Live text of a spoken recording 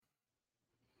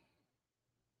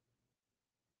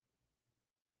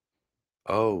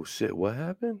Oh shit! What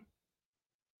happened?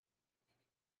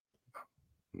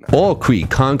 All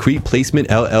Creek Concrete Placement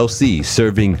LLC,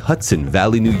 serving Hudson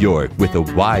Valley, New York, with a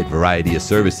wide variety of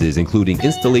services, including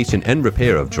installation and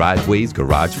repair of driveways,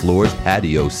 garage floors,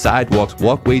 patios, sidewalks,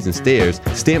 walkways, and stairs,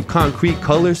 stamped concrete,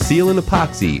 color, seal, and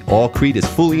epoxy. All Creek is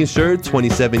fully insured,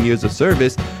 27 years of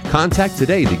service. Contact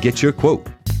today to get your quote.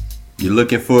 You're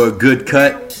looking for a good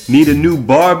cut? Need a new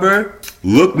barber?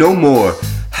 Look no more.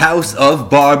 House of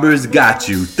Barbers got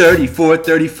you.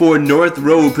 3434 North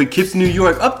Road, Poughkeepsie, New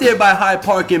York. Up there by Hyde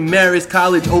Park and Marist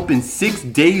College. Open 6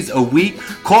 days a week.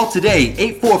 Call today,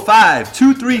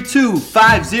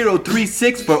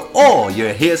 845-232-5036 for all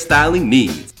your hairstyling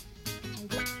needs.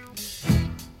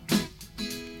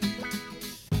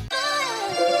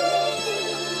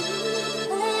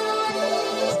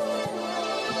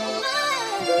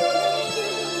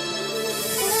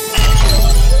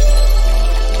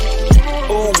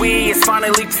 It's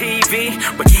finally TV,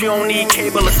 but you don't need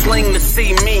cable or sling to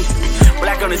see me.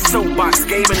 Black on his soapbox,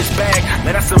 Gabe in his bag.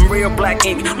 Now that's some real black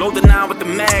ink, load the 9 with the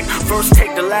mag. First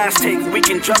take, the last take, we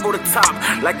can juggle the top.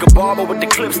 Like a barber with the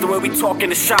clips, the way we talk in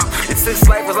the shop. And since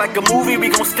life is like a movie, we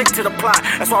gon' stick to the plot.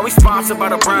 That's why we sponsored by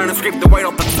the brand and scrape the white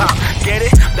off the top. Get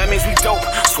it? That means we dope.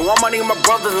 So I'm money my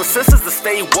brothers and sisters to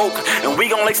stay woke. And we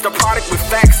gon' lace the product with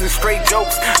facts and straight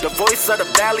jokes. The voice of the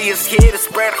valley is here to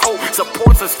spread hope.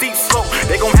 Supports a steep slope.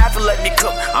 They gon' have to let me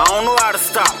cook. I don't know how to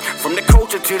stop. From the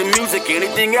culture to the music,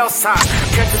 anything else hot.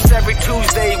 Catch us every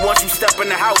Tuesday once you step in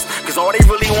the house. Cause all they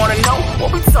really wanna know,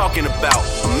 what we talking about?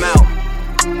 I'm out.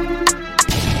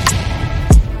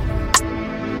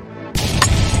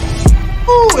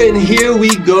 Ooh, and here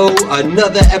we go.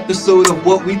 Another episode of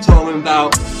What We Talking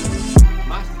About.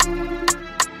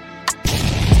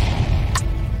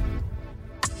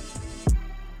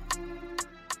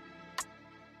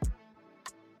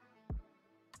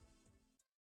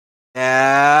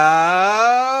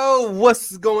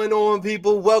 What's going on,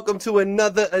 people? Welcome to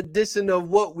another edition of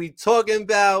What We Talking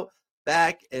About.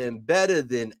 Back and better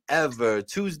than ever.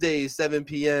 Tuesday, 7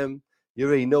 p.m. You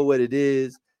already know what it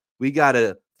is. We got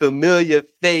a familiar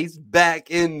face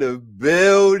back in the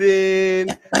building.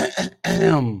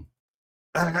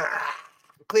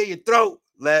 Clear your throat.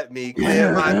 Let me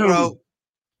clear my throat.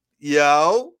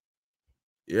 Yo.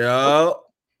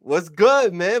 What's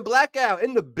good, man? Blackout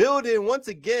in the building once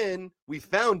again. We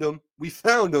found him.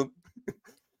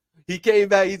 He came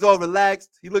back. He's all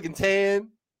relaxed. He looking tan. You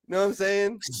know what I'm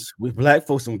saying? We black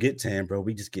folks don't get tan, bro.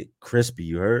 We just get crispy.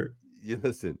 You heard? You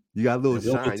listen. You got a little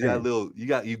shine.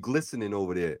 You glistening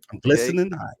over there. I'm glistening.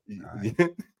 Okay?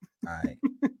 All right.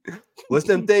 What's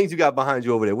them things you got behind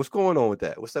you over there? What's going on with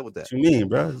that? What's up with that? What you mean,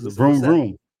 bro? It's a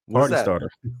vroom party starter.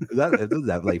 Is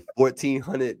that like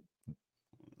 1,400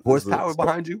 horsepower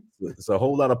behind you? It's a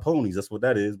whole lot of ponies. That's what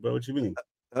that is, bro. What you mean?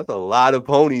 That's a lot of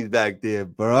ponies back there,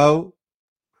 bro.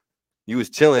 You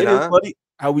was chilling, huh? Buddy,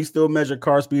 how we still measure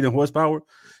car speed and horsepower,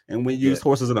 and we used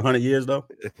horses in 100 years, though.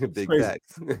 Big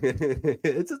facts.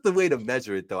 It's just the way to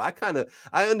measure it, though. I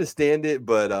understand it,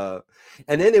 but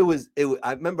and then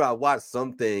I remember I watched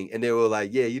something, and they were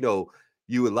like, yeah, you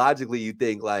would logically you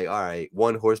think like, all right,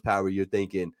 1 horsepower, you're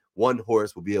thinking 1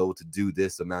 horse will be able to do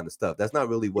this amount of stuff. That's not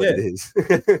really what it is.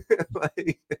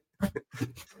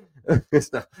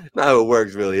 It's not how it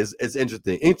works, really. It's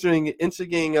interesting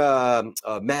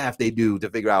math they do to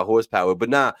figure out horsepower.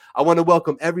 But I want to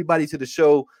welcome everybody to the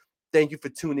show. Thank you for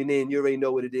tuning in. You already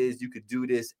know what it is. You could do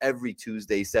this every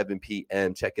Tuesday, 7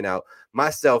 p.m. Checking out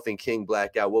myself and King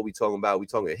Blackout. What we talking about? We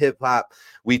talking hip hop.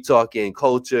 We talking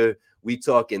culture. We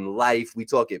talking life. We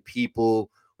talking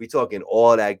people. We talking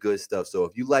all that good stuff. So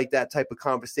if you like that type of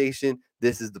conversation,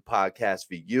 this is the podcast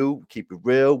for you. Keep it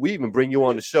real. We even bring you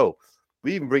on the show.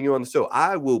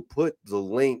 I will put the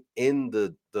link in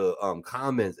the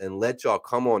comments and let y'all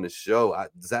come on the show.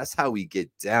 That's how we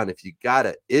get down. If you got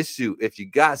an issue, if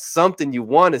you got something you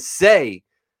want to say,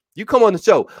 you come on the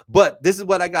show. But this is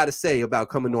what I got to say about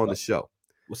coming on the show.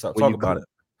 What's up? Talk about it.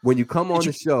 When you come on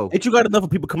the show. Ain't you got enough of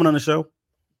people coming on the show?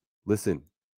 Listen,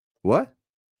 what?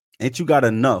 Ain't you got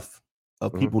enough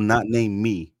of people not named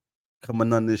me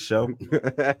coming on this show?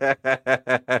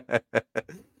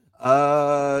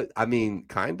 I mean,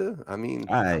 kinda. I mean,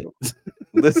 all right.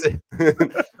 Listen,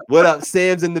 what up?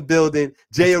 Sam's in the building.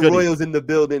 Jay Arroyo's in the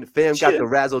building. Fam got the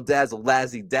razzle dazzle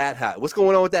lazzy dad hat. What's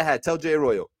going on with that hat? Tell Jay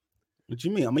Arroyo. What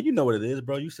you mean? I mean, you know what it is,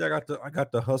 bro. You see, I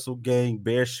got the Hustle Gang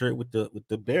bear shirt with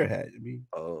the bear hat. I mean,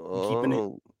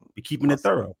 keeping it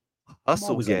thorough.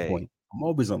 Hustle Gang. I'm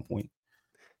always on point.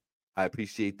 I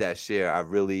appreciate that share. I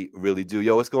really, really do.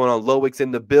 Yo, what's going on? Loick's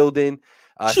in the building.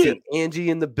 I see Angie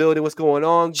in the building. What's going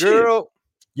on, girl?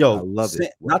 Yo, I love Sam,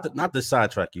 it. not to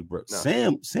sidetrack you, bro.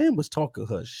 No. Sam was talking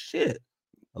her shit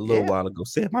a little while ago.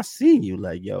 Sam, I seen you.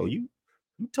 Like, yo, you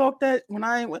talk that when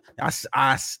I ain't. I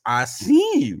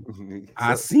seen you.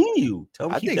 I seen you. Tell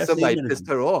me, I keep think that somebody same pissed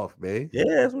energy. her off, man. Yeah,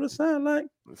 that's what it sounds like.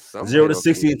 Somebody 0 to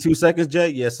 60 in 2 seconds, Jay.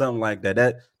 Yeah, something like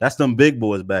that. That's them big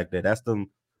boys back there. That's them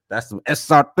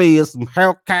SRTs, some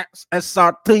Hellcats,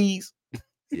 SRTs.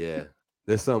 Yeah,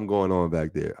 there's something going on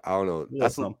back there. I don't know.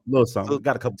 That's a little something.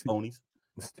 Got a couple ponies.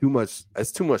 It's too much.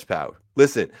 It's too much power.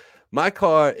 Listen, my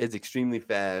car is extremely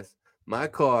fast. My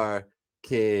car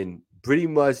can pretty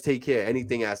much take care of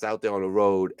anything that's out there on the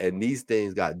road, and these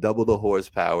things got double the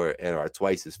horsepower and are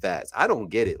twice as fast. I don't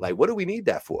get it. Like, what do we need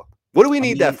that for? What do we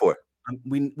need that for?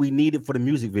 We need it for the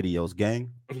music videos,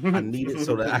 gang. I need it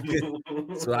so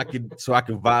that I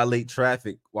can violate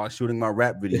traffic while shooting my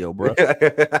rap video, bro.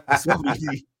 That's what we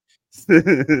need.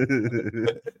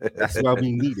 That's why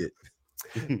we need it.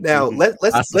 Now let's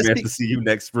to see you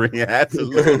next spring.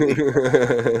 Absolutely.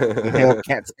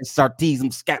 Hellcats and Sartees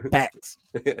and scat packs.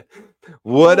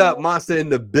 What up, Monster in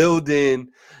the building?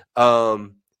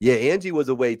 Yeah, Angie was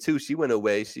away too. She went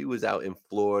away. She was out in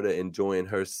Florida enjoying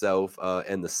herself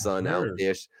and the sun out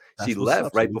there. She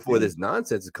left right before this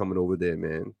nonsense is coming over there,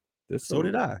 man. So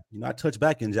did I. I touched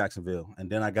back in Jacksonville, and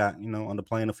then I got on the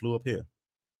plane and flew up here.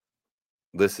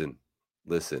 Listen.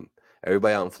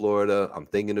 Everybody out in Florida, I'm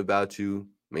thinking about you.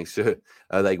 Make sure,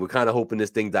 we're kind of hoping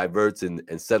this thing diverts and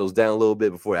settles down a little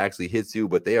bit before it actually hits you.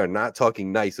 But they are not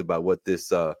talking nice about what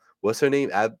this. What's her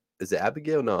name? Is it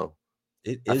Abigail? No,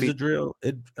 it is a drill.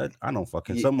 I don't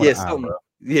fucking.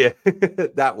 Yeah,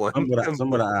 that one.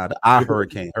 Some of the eye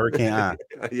hurricane I.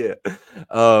 Yeah,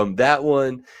 that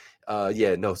one.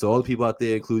 Yeah, no. So all the people out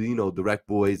there, including Direct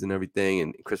Boys and everything,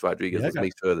 and Chris Rodriguez, let's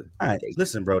make sure that. All right,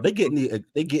 listen, bro. They getting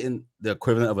the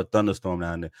equivalent of a thunderstorm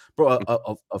down there, bro.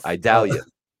 I doubt you.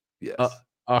 Yes.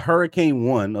 A Hurricane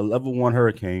 1, a level 1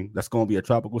 hurricane that's going to be a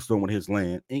tropical storm when it hits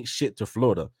land ain't shit to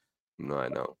Florida. No, I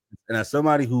know. And as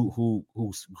somebody who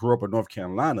grew up in North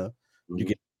Carolina, you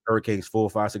get hurricanes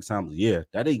 4, 5, 6 times a year.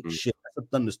 That ain't shit. That's a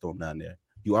thunderstorm down there.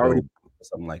 You already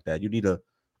something like that. You need a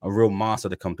real monster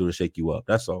to come through to shake you up.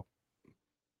 That's all.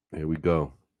 Here we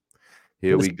go.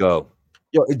 We go.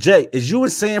 Yo, Jay, is you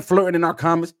and Sam flirting in our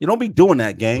comments? You don't be doing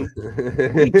that, gang.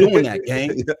 Don't be doing that,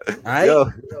 gang. All right? Yo,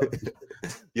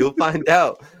 you'll find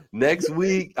out next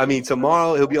week. I mean,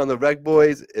 tomorrow he'll be on the Rec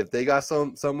Boys. If they got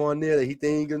some on there that he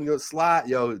think he's gonna go slide,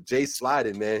 yo, Jay's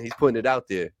sliding, man. He's putting it out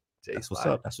there. That's what's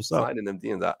up. Sliding them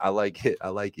DMs. I like it.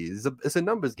 It's a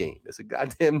numbers game. It's a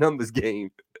goddamn numbers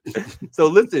game. So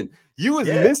listen, you was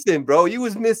missing, bro. You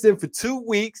was missing for 2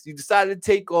 weeks. You decided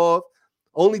to take off.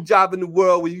 Only job in the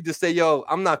world where you just say, yo,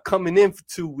 I'm not coming in for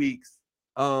 2 weeks.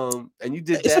 And you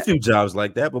did that. It's a few jobs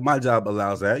like that, but my job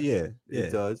allows that. Yeah.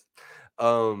 It does.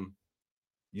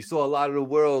 You saw a lot of the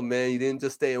world, man. You didn't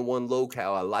just stay in one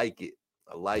locale. I like it.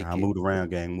 I moved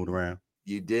around, gang. Moved around.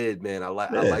 You did, man. I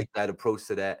like that approach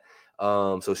to that.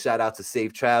 So shout out to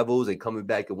safe travels and coming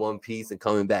back in one piece and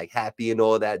coming back happy and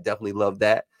all that. Definitely love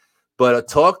that. But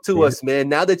talk to us, man.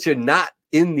 Now that you're not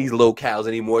in these locales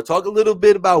anymore, talk a little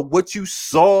bit about what you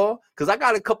saw, because I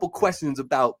got a couple questions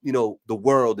about the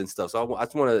world and stuff. So I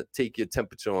just want to take your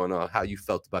temperature on how you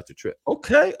felt about your trip.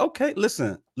 Okay.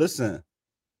 Listen.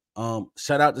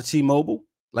 Shout out to T-Mobile.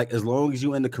 Like, as long as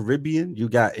you in the Caribbean, you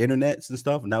got internets and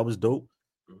stuff, and that was dope.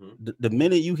 The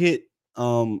minute you hit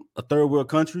a third world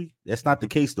country, that's not the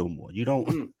case no more. You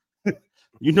don't.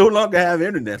 You no longer have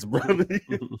internets, bro.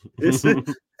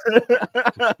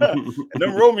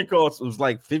 Them roaming costs was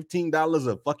like $15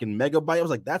 a fucking megabyte. I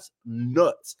was like, that's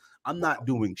nuts. I'm not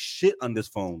doing shit on this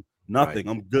phone. Nothing.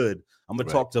 Right. I'm good. I'm gonna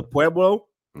talk to Pueblo.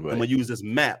 Right. I'm gonna use this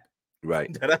map.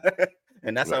 Right.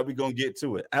 And that's how we're gonna get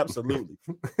to it. Absolutely.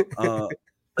 But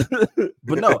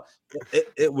no,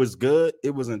 it was good. It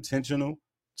was intentional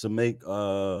to make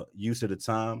use of the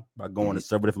time by going to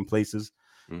several different places.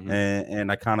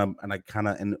 And I kind of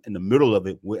in the middle of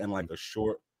it went in like a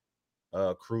short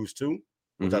cruise too,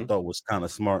 which I thought was kind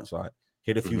of smart. So I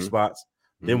hit a few spots,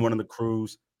 then went on the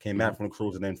cruise, came back from the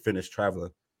cruise, and then finished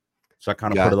traveling. So I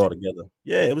kind of put it all together.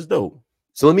 Yeah, it was dope.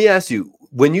 So let me ask you,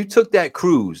 when you took that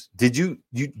cruise, did you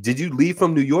leave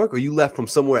from New York, or you left from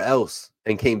somewhere else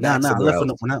and came back? I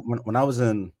left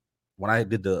when I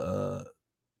did the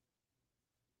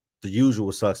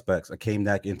usual suspects. I came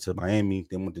back into Miami,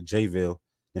 then went to Jayville.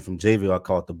 And from Jayville, I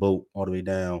caught the boat all the way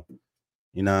down,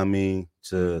 you know what I mean,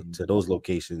 to those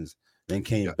locations. Then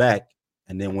came back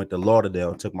and then went to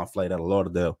Lauderdale and took my flight out of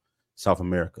Lauderdale, South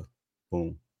America.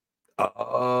 Boom.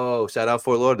 Oh, shout out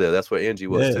Fort Lauderdale. That's where Angie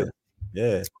was too.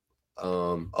 Yeah.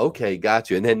 Okay, got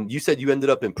you. And then you said you ended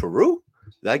up in Peru?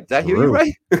 Did I hear you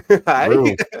right?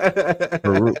 Peru.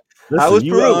 Peru. How was Listen,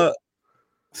 Peru?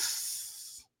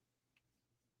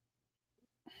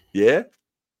 Yeah.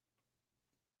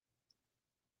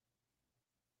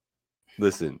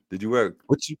 Listen, did you work?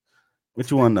 What you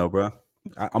want to know, bro?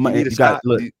 I'm You gonna. need a You got shot?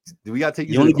 look. Do we got to take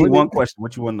you You to only the get one clinic? question.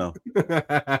 What you want to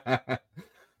know?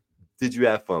 Did you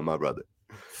have fun, my brother?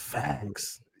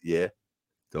 Facts. Yeah.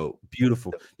 Dope.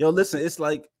 Beautiful. Yo, listen, it's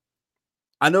like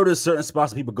I know there's certain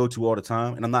spots that people go to all the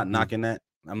time, and I'm not knocking that.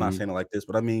 I'm not saying it like this,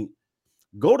 but I mean,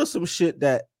 go to some shit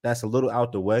that's a little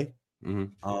out the way,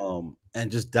 and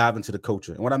just dive into the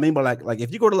culture. And what I mean by like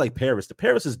if you go to like Paris, the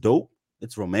Paris is dope.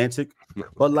 It's romantic,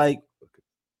 but like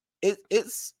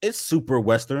it's super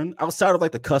Western. Outside of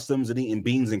like the customs and eating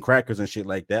beans and crackers and shit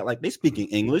like that, like they speaking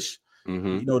English.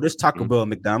 You know, there's Taco Bell and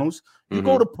McDonald's. You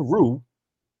go to Peru,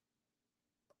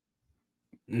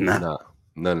 nah.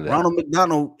 None of that. Ronald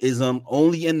McDonald is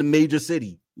only in the major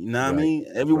city. You know what I mean?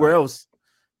 Everywhere else,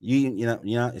 you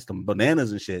know, it's the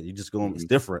bananas and shit. You just go, it's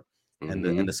different. And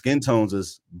the skin tones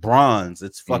is bronze.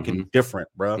 It's fucking different,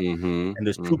 bro. And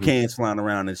there's toucans flying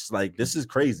around. It's like, this is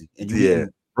crazy. And you eating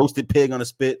roasted pig on a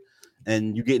spit,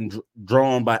 and you getting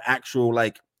drawn by actual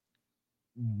like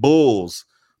bulls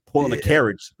pulling a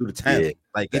carriage through the town.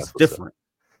 Like it's different.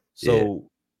 So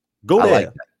go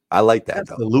there. I like that.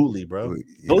 Absolutely, bro.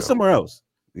 Go somewhere else.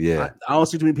 Yeah. I don't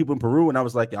see too many people in Peru, and I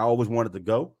was like, I always wanted to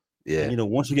go. Yeah. And, you know,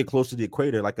 once you get close to the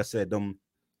equator, like I said, the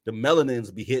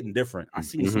melanins be hitting different. I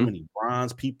seen so many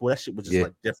bronze people. That shit was just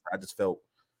like different. I just felt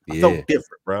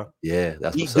different, bro. Yeah,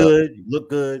 that's eat good, you look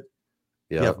good,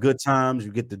 you have good times.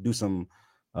 You get to do some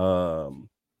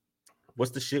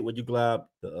what's the shit when you glide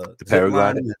the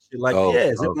paragliding and shit like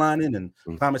zip lining and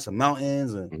climbing some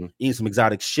mountains and eating some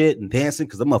exotic shit and dancing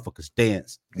because the motherfuckers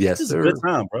dance. Yes, it's a good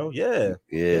time, bro. Yeah.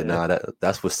 Nah,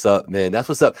 that's what's up, man. That's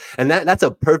what's up. And that's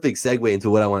a perfect segue into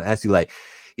what I want to ask you. Like,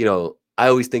 you know, I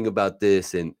always think about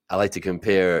this, and I like to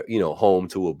compare, you know, home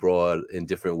to abroad in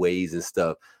different ways and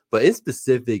stuff. But in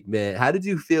specific, man, how did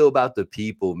you feel about the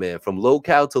people, man, from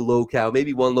locale to locale?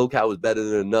 Maybe one locale was better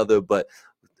than another, but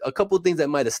a couple of things that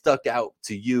might have stuck out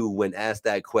to you when asked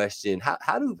that question.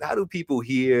 How do people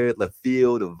hear the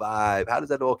feel, the vibe? How does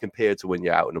that all compare to when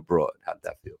you're out and abroad? How did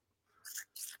that feel?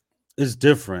 It's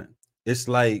different. It's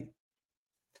like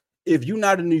if you're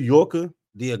not a New Yorker,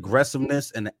 the aggressiveness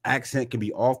and the accent can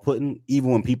be off-putting even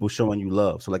when people showing you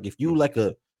love. So like if you like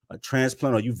a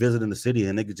transplant or you visit in the city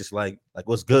and nigga just like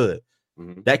what's good,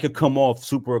 that could come off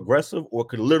super aggressive, or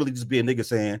could literally just be a nigga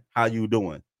saying how you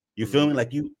doing. You feel me?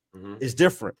 Like you. It's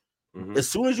different. As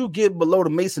soon as you get below the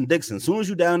Mason-Dixon, as soon as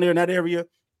you down there in that area,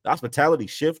 the hospitality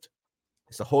shift.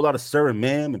 It's a whole lot of sir and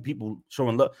ma'am and people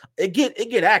showing love. It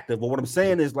get active, but what I'm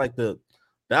saying is like the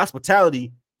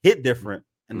hospitality hit different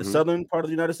in the southern part of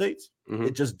the United States.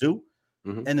 It just do.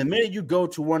 And the minute you go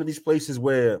to one of these places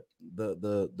where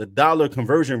the dollar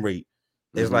conversion rate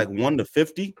is like 1 to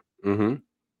 50,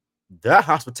 that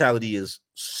hospitality is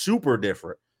super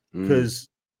different because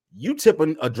you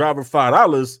tipping a driver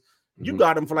 $5, you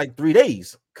got him for like 3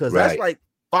 days because that's like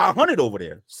 500 over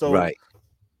there. So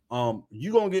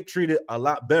you're gonna get treated a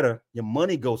lot better. Your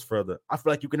money goes further. I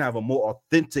feel like you can have a more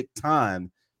authentic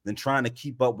time than trying to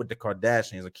keep up with the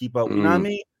Kardashians or keep up. You know what I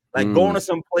mean? Like going to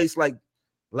some place like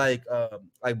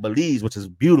Belize, which is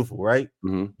beautiful, right?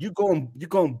 You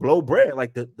going blow bread.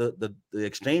 Like the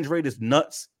exchange rate is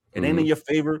nuts. It ain't in your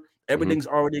favor. Everything's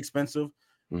already expensive.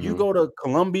 You go to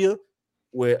Colombia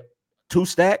with 2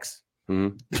 stacks,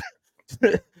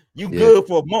 you good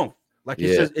for a month. Like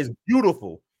it's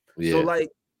beautiful. So like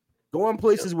going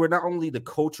places where not only the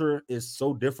culture is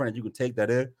so different, you can take that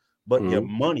in, but your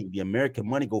money, the American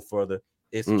money, go further.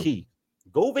 It's key.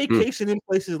 Go vacation in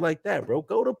places like that, bro.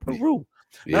 Go to Peru.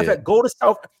 Matter of fact, go to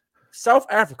South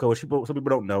Africa, which some people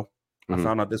don't know. I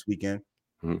found out this weekend.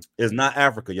 It's not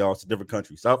Africa, y'all. It's a different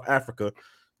country. South Africa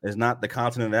is not the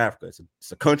continent of Africa.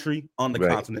 It's a country on the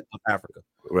continent of Africa.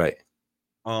 Right.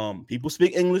 People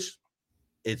speak English.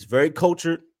 It's very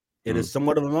cultured. It is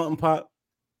somewhat of a melting pot,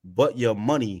 but your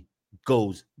money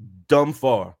goes dumb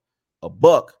far. A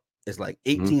buck is like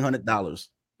 $1,800.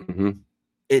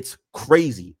 It's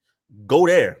crazy. Go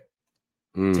there.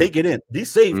 Take it in. Be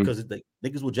safe because the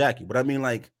niggas will jack you. But I mean,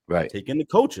 like, take in the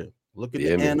culture. Look at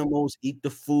the animals, eat the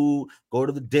food, go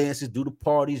to the dances, do the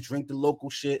parties, drink the local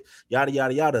shit, yada,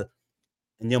 yada, yada.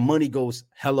 And your money goes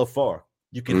hella far.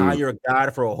 You can hire a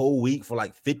guide for a whole week for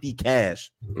like 50 cash.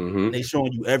 And they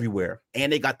showing you everywhere.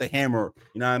 And they got the hammer,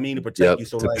 you know what I mean, to protect you.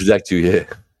 So to protect you,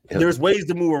 there's ways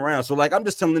to move around. So like I'm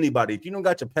just telling anybody, if you don't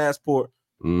got your passport,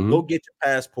 go get your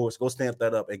passports, go stamp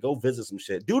that up, and go visit some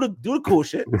shit. Do the cool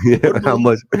shit. How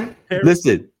much?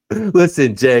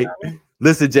 Listen, Jay.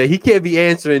 Listen, Jay, he can't be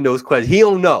answering those questions. He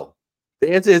don't know.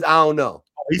 The answer is I don't know.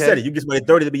 He said it. You just wait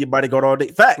 30 to be your bodyguard all day.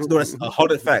 Facts. No, that's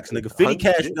 100 facts, nigga. 50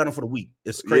 cash, you got him for the week.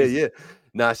 It's crazy. Yeah.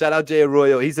 Nah, shout out Jay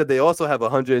Arroyo. He said they also have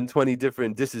 120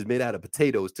 different dishes made out of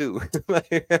potatoes too.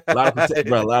 a lot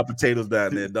of potatoes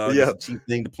down there, dog. Yeah. It's a cheap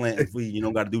thing to plant and feed. You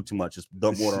don't got to do too much. Just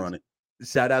dump water on it.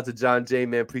 Shout out to John J,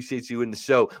 man. Appreciate you in the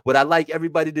show. What I like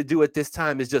everybody to do at this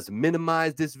time is just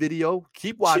minimize this video.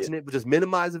 Keep watching it, but just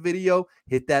minimize the video.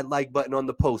 Hit that like button on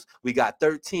the post. We got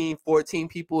 13, 14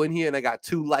 people in here, and I got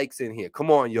 2 likes in here.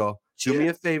 Come on, y'all. Do me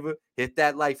a favor. Hit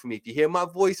that like for me. If you hear my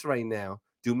voice right now,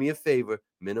 do me a favor.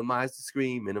 Minimize the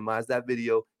screen. Minimize that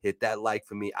video. Hit that like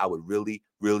for me. I would really,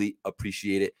 really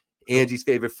appreciate it. Angie's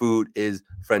favorite food is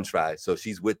French fries, so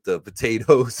she's with the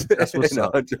potatoes. That's what's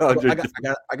up.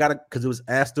 I got it because it was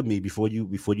asked of me before you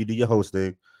do your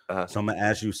hosting. So I'm gonna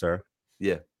ask you, sir.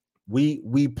 Yeah,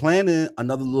 we planning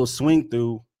another little swing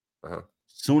through.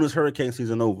 Soon as hurricane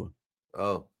season over.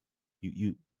 Oh,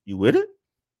 you with it?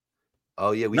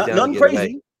 Oh yeah, we down to get crazy.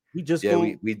 Away. We just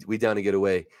we down to get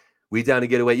away. We down to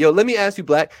get away. Yo, let me ask you,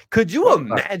 Black. Could you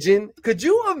imagine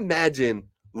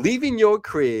leaving your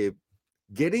crib,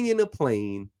 getting in a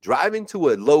plane, driving to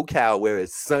a locale where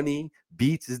it's sunny,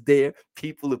 beach is there,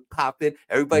 people are popping,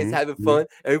 everybody's having fun,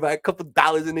 everybody a couple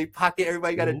dollars in their pocket,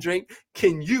 everybody got a drink.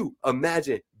 Can you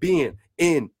imagine being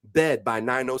in bed by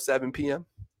 9:07 p.m.?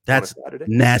 That's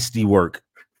nasty work.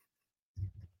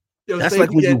 Yo, that's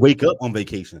like when you wake up on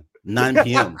vacation, 9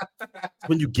 p.m.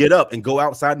 when you get up and go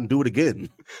outside and do it again.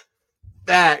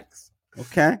 Facts.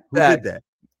 Okay. Who did that?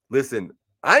 Listen,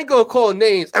 I ain't gonna call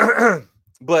names,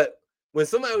 but when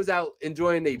somebody was out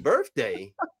enjoying their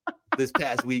birthday this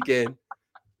past weekend,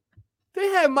 they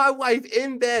had my wife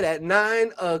in bed at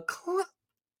 9 o'clock.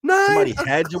 Somebody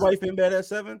had your wife in bed at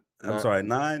 7? I'm sorry,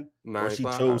 9? Or she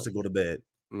chose to go to bed?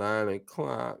 9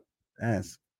 o'clock.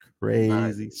 That's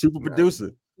crazy. Super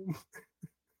producer.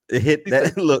 It hit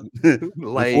that. Look, the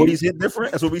 40s hit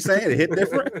different. That's what we saying. It hit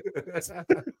different.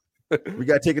 We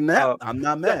got to take a nap. I'm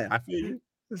not mad. I feel you.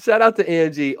 Shout out to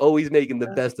Angie, always making the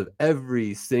best of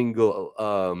every single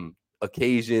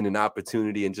occasion and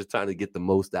opportunity and just trying to get the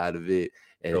most out of it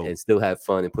and still have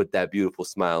fun and put that beautiful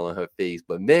smile on her face.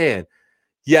 But man,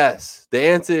 yes, the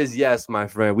answer is yes, my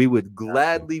friend. We would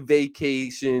gladly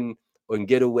vacation and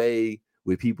get away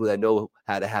with people that know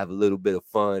how to have a little bit of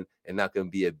fun and not going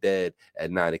to be at bed at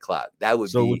 9 o'clock. That would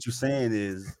be. So what you're saying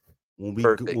is when we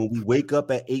wake up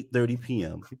at 8:30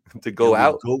 p.m. to go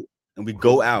out and we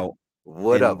go out.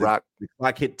 What up, Rock? The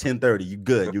clock hit 10:30. You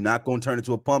good? You're not going to turn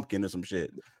into a pumpkin or some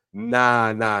shit.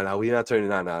 Nah. We're not turning.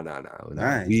 Nah.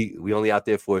 Nice. We only out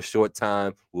there for a short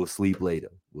time. We'll sleep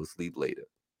later. All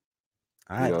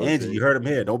right, Angie, you heard him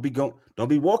here. Don't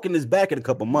be walking this back in a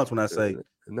couple months when I say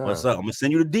what's up. I'm gonna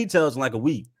send you the details in like a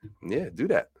week. Yeah, do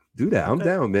that. Okay. I'm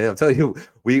down, man. I'm telling you,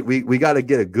 we got to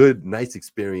get a good, nice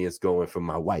experience going for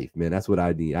my wife, man. That's what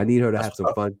I need. I need her to have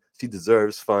some fun. She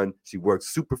deserves fun. She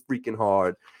works super freaking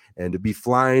hard. And to be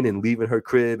flying and leaving her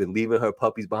crib and leaving her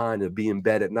puppies behind and be in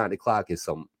bed at 9 o'clock is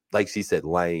some, like she said,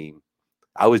 lame.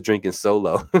 I was drinking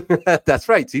solo. That's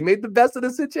right. She made the best of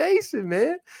the situation,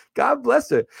 man. God bless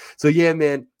her. So yeah,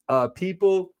 man.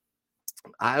 People,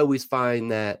 I always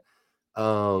find that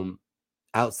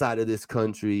outside of this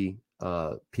country,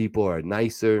 people are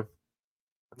nicer.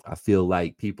 I feel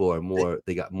like people are more.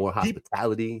 They got more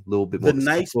hospitality, a little bit more. The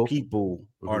nice people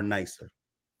are nicer.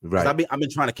 Right. I've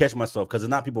been trying to catch myself because it's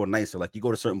not people are nicer. Like you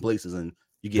go to certain places and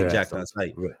you get jacked on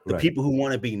sight. The people who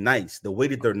want to be nice, the way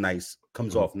that they're nice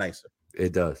comes off nicer.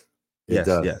 It does. Yes.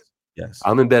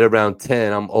 I'm in bed around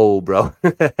 10. I'm old, bro.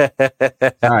 All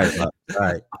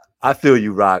right. I feel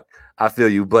you, Rock. I feel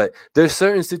you. But there's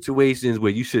certain situations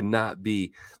where you should not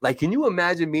be. Like, can you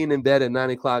imagine being in bed at 9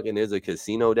 o'clock and there's a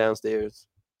casino downstairs?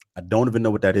 I don't even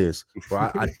know what that is.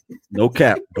 Bro, no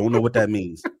cap. Don't know what that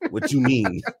means. What you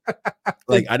mean?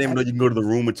 Like, I didn't even know you can go to the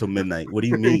room until midnight. What do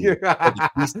you mean? The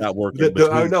key's not working.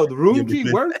 I know the room key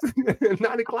works at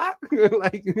 9 o'clock.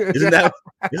 Like, isn't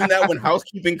that when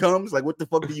housekeeping comes? Like, what the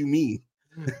fuck do you mean?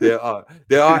 There are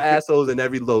assholes in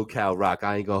every locale, Rock.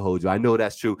 I ain't gonna hold you. I know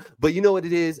that's true. But you know what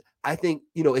it is? I think,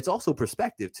 it's also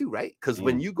perspective too, right? Because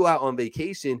when you go out on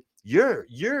vacation,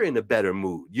 you're in a better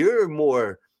mood.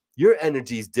 Your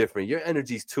energy's different. Your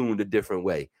energy's tuned a different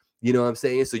way. You know what I'm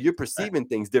saying? So you're perceiving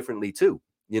things differently too.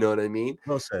 You know what I mean?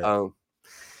 Well said.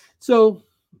 So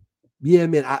yeah,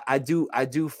 man, I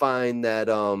do find that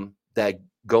that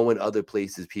going other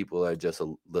places, people are just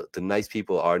the nice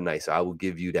people are nicer. I will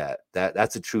give you that.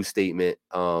 That's a true statement.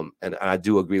 And I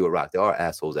do agree with Rock. There are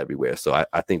assholes everywhere. So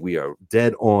I think we are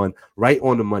dead on, right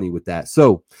on the money with that.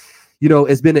 So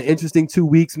it's been an interesting 2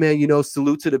 weeks, man.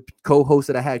 Salute to the co-host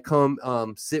that I had come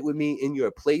sit with me in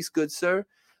your place, good sir.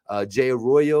 Jay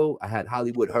Arroyo. I had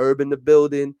Hollywood Herb in the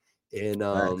building. And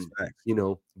Facts.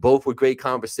 both were great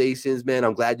conversations, man.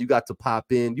 I'm glad you got to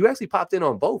pop in. You actually popped in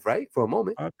on both, right? For a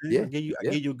moment. Okay, Yeah. I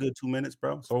gave you a good 2 minutes,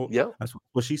 bro. So yeah, that's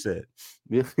what she said.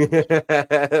 Yeah.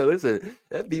 Listen,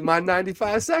 that'd be my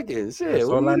 95 seconds. Shit, That's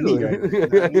what all are I you need doing?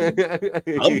 right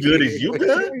now. I'm good. Is you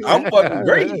good? I'm fucking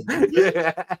great. You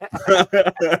good?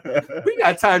 We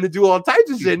got time to do all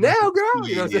types of shit now, girl.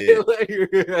 You know what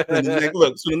I'm saying?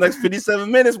 So the next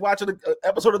 57 minutes watching an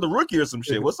episode of The Rookie or some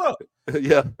shit. What's up?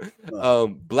 Yeah.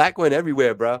 Black went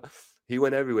everywhere, bro. He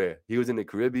went everywhere. He was in the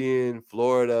Caribbean,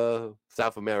 Florida,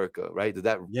 South America, right? Did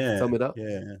that sum it up?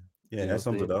 Yeah, that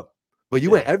sums it up. But you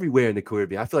went everywhere in the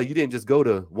Caribbean. I feel like you didn't just go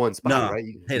to one spot, right?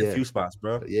 You hit a few spots,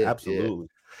 bro. Yeah, absolutely.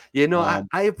 Yeah, no,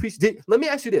 I appreciate. Let me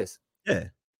ask you this. Yeah.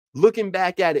 Looking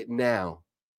back at it now,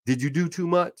 did you do too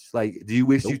much? Like, do you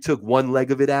wish you took one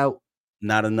leg of it out?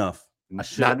 Not enough. I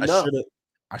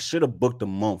should have booked a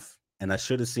month, and I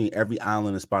should have seen every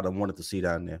island and spot I wanted to see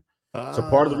down there. So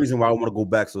part of the reason why I want to go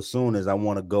back so soon is I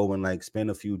want to go and like spend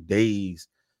a few days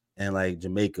in like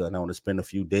Jamaica, and I want to spend a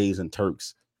few days in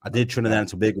Turks. I did Trinidad and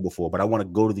Tobago before, but I want to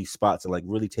go to these spots and like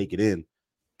really take it in.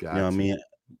 You know what I mean?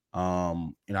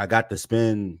 I got to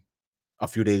spend a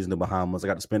few days in the Bahamas. I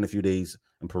got to spend a few days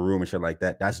in Peru and shit like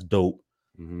that. That's dope.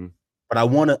 Mm-hmm. But I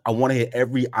want to hit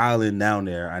every island down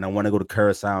there, and I want to go to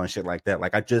Curacao and shit like that.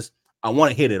 Like I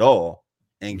want to hit it all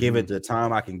and give it the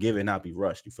time I can give it, and not be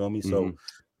rushed. You feel me? So,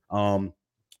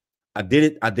 I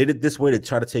did it this way to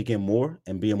try to take in more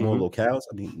and be in more locales.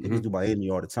 I mean, niggas do Miami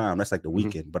all the time. That's like the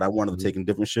weekend, but I wanted to take in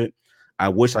different shit. I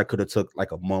wish I could have took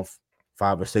like a month,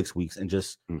 5 or 6 weeks, and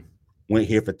just went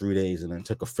here for 3 days, and then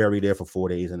took a ferry there for 4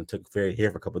 days, and then took a ferry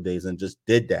here for a couple of days, and just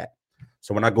did that.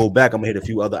 So when I go back, I'm gonna hit a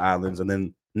few other islands, and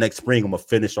then next spring I'm gonna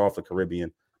finish off the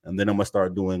Caribbean, and then I'm gonna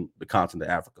start doing the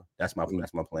continent of Africa. That's my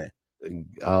plan.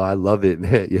 Oh, I love it,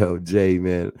 man. Yo, Jay,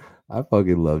 man. I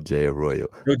fucking love Jay Arroyo.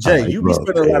 Yo, Jay, you be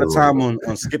spending a lot of time on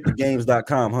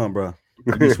skipthegames.com, huh, bro?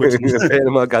 You be switching. Switch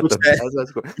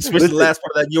the last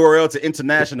part of that URL to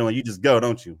international, and you just go,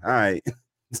 don't you? All right.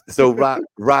 So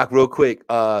Rock, real quick.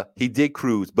 He did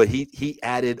cruise, but he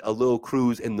added a little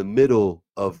cruise in the middle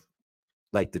of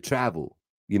like the travel.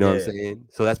 You know what I'm saying?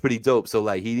 So that's pretty dope. So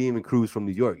like he didn't even cruise from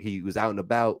New York. He was out and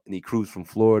about, and he cruised from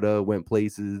Florida, went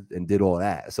places, and did all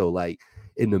that. So like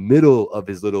in the middle of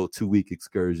his little 2-week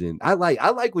excursion, I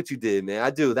like what you did, man.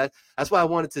 I do. That's why I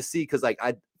wanted to see, because like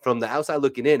from the outside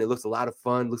looking in, it looks a lot of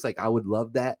fun. Looks like I would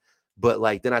love that. But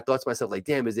like then I thought to myself, like,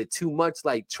 damn, is it too much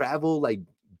like traveling,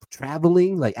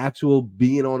 like actual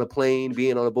being on a plane,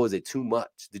 being on a boat? Is it too much?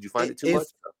 Did you find it too much?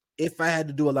 If I had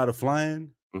to do a lot of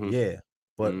flying, yeah.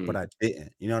 But I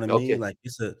didn't. You know what I mean? Like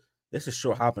it's a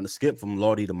short hop and a skip from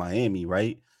Lodi to Miami,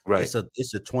 right? Right. It's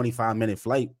a 25-minute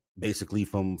flight basically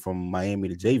from Miami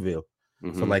to Jayville.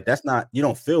 So like that's not, you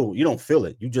don't feel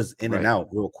it. You just in and out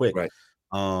real quick. Right.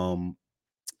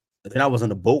 Then I was on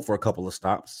the boat for a couple of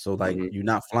stops. So like you're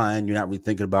not flying, you're not really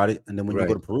thinking about it. And then when you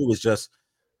go to Peru, it's just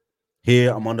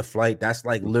here, I'm on the flight. That's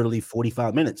like literally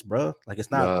 45 minutes, bro. Like it's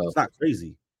not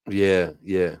crazy. Yeah.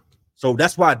 So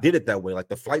that's why I did it that way. Like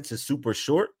the flights is super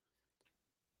short,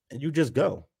 and you just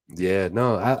go. Yeah,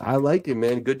 no, I like it,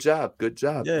 man. Good job.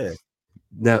 Yeah.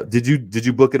 Now, did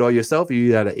you book it all yourself, or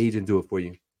you had an agent do it for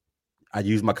you? I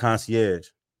used my concierge.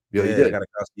 Yeah, you did. I got a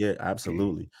concierge.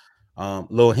 Absolutely.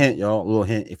 Little hint, y'all. Little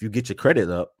hint. If you get your credit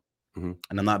up, and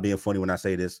I'm not being funny when I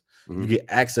say this, you get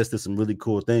access to some really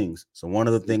cool things. So one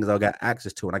of the things I got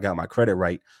access to, and I got my credit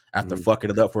right after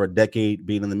fucking it up for a decade,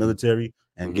 being in the military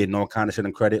and getting all kind of shit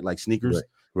in credit, like sneakers,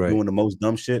 doing the most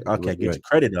dumb shit. Okay, get your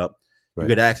credit up. You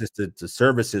get access to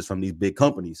services from these big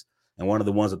companies. And one of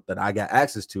the ones that I got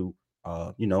access to,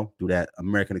 through that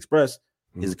American Express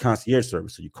is a concierge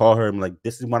service. So you call her and like,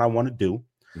 this is what I want to do.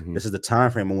 This is the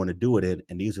time frame I want to do it in,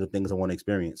 and these are the things I want to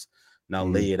experience. Now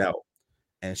lay it out.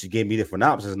 And she gave me different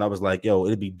options, and I was like, yo,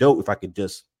 it'd be dope if I could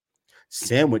just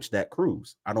sandwich that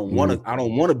cruise. I don't want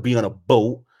to be on a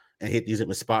boat and hit these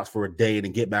different spots for a day and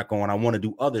then get back on. I want to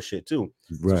do other shit too.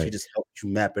 Right. So she just helped you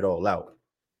map it all out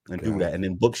and do that, and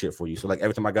then book shit for you. So like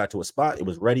every time I got to a spot, it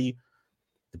was ready.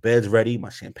 The bed's ready. My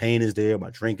champagne is there. My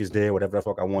drink is there. Whatever the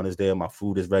fuck I want is there. My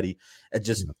food is ready. It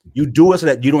just, you do it so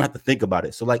that you don't have to think about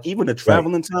it. So like even the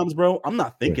traveling times, bro, I'm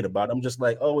not thinking about it. I'm just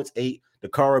like, oh, it's 8. The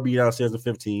car will be downstairs at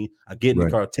 15. I get in the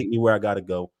car, take me where I got to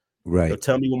go. Right. They'll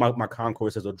tell me what my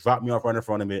concourse is. They'll drop me off right in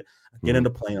front of it. I get in the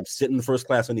plane. I'm sitting in the first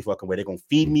class any fucking way. They're going to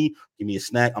feed me, give me a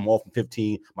snack. I'm off in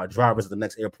 15. My driver's at the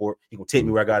next airport. He going to take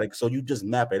me where I got to go. So you just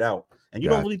map it out. And you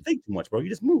don't really think too much, bro. You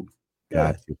just move.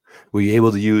 Got you. Were you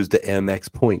able to use the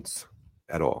MX points?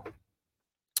 at all?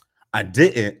 I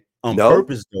didn't on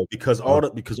purpose though, because all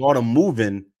the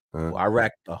moving. Well, I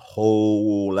racked a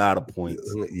whole lot of points.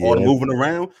 All the moving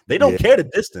around, they don't care the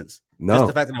distance. No, just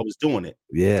the fact that I was doing it.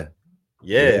 Yeah.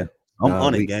 I'm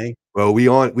on it, gang. Well, we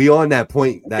on that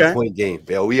point game,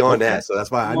 Bill. We on that, so that's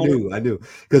why I knew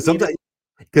because sometimes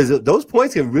those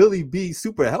points can really be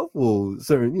super helpful.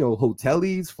 Certain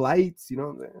hotelies, flights. You know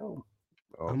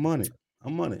what I'm saying?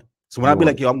 I'm on it. So when I be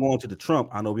like, yo, I'm going to the Trump,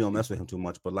 I know we don't mess with him too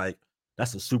much, but like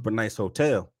that's a super nice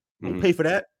hotel. Don't pay for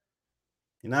that.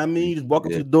 You know what I mean? You just walk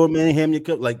up to the door, man, hand me your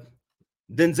cup, like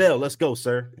Denzel, let's go,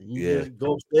 sir. And you just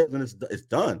go upstairs and it's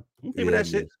done. Don't pay for that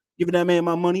shit. Giving that man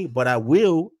my money, but I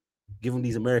will give him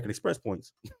these American Express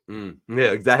points.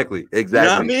 Yeah, exactly. You know what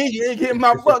I mean? You ain't getting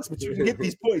my bucks, but you can get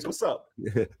these points. What's up?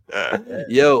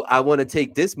 Yo, I want to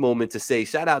take this moment to say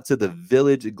shout out to the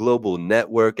Village Global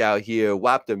Network out here,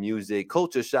 Wapta Music,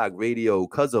 Culture Shock Radio,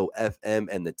 Cuzzo FM,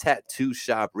 and the Tattoo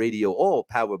Shop Radio, all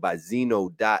powered by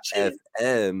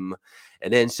Zeno.fm.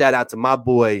 And then shout out to my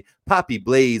boy Poppy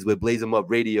Blaze with Blaze 'em Up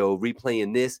Radio,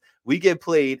 replaying this. We get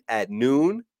played at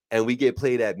noon and we get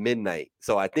played at midnight.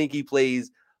 So I think he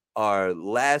plays our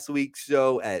last week's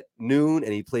show at noon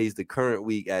and he plays the current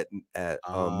week at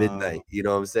midnight. You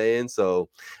know what I'm saying? So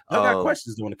I got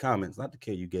questions in the comments, not to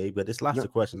kill you, Gabe, but there's lots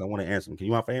of questions I want to answer them. Can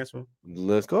you want to answer them?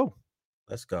 Let's go.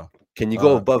 Can you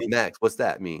go above max? What's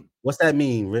that mean? What's that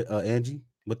mean, Angie?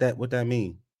 What that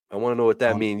mean? I want to know what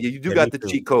that means. You do got the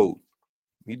cheat code.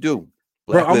 You do.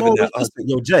 Bro, I'm always listening.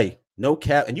 Yo, Jay, no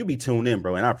cap, and you be tuned in,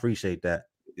 bro, and I appreciate that.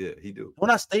 Yeah, he do.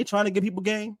 When I stay trying to give people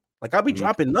game, like I'll be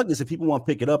dropping nuggets if people want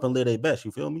to pick it up and live their best.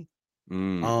 You feel me?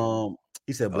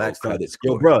 He said black stunt.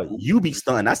 Yo, bro, you be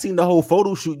stunned. I seen the whole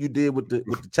photo shoot you did with the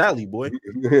Charlie boy.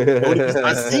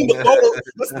 I seen the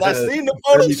photo. I seen the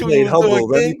photo shoot.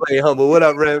 He played humble. What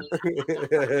up, Rem?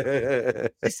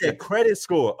 He said credit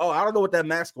score. Oh, I don't know what that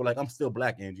max score. Like I'm still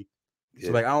black, Angie.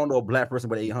 So like I don't know a black person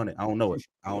with 800. I don't know it.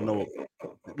 I don't know it.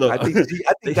 Look, I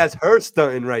think that's her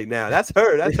stunting right now. That's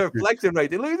her flexing right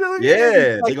there. Look,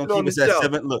 they're gonna keep us at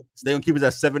 7. Look, they're gonna keep us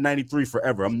at 793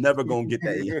 forever. I'm never gonna get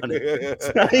that 800.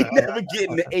 So I ain't never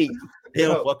getting the 8. They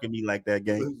don't fucking me like that,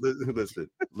 gang. Listen.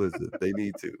 They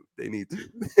need to.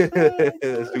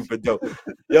 Super dope.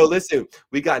 Yo, listen,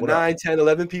 we got 9, 10,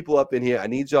 11 people up in here. I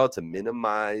need y'all to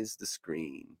minimize the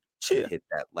screen. Hit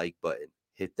that like button.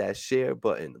 Hit that share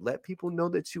button. Let people know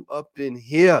that you up in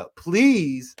here.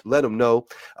 Please let them know.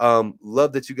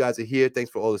 Love that you guys are here. Thanks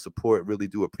for all the support. Really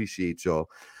do appreciate y'all.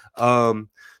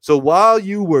 So while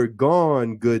you were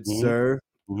gone, good sir,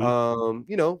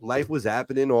 life was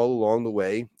happening all along the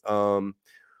way.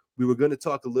 We were going to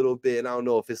talk a little bit, and I don't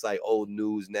know if it's like old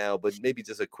news now, but maybe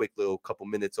just a quick little couple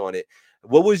minutes on it.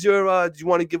 What was your, do you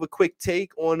want to give a quick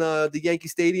take on the Yankee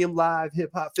Stadium live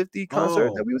Hip Hop 50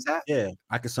 concert that we was at? Yeah,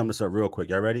 I can sum this up real quick.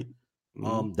 Y'all ready?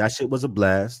 That shit was a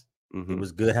blast. It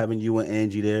was good having you and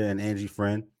Angie there and Angie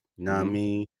friend. You know what I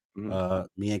mean?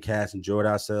 Me and Cass enjoyed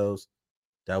ourselves.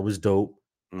 That was dope.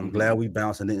 I'm glad we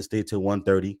bounced and didn't stay till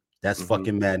 1:30. That's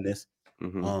fucking madness.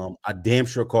 I damn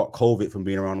sure caught COVID from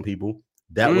being around them people.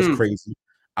 That was crazy.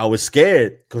 I was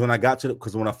scared because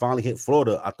when I finally hit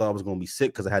Florida, I thought I was gonna be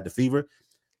sick because I had the fever.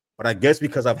 But I guess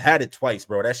because I've had it twice,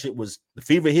 bro. That shit was the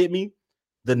fever hit me.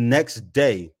 The next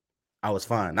day, I was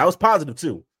fine. I was positive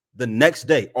too. The next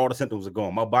day, all the symptoms are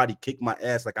gone. My body kicked my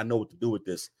ass like I know what to do with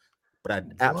this. But I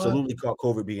absolutely caught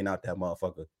COVID being out that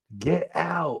motherfucker. Get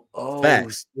out. Oh,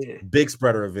 facts. Shit. Big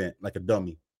spreader event, like a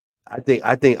dummy. I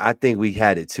think we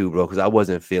had it too, bro, because I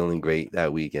wasn't feeling great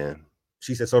that weekend.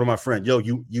 She said, so to my friend, yo,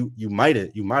 you might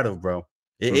have, bro.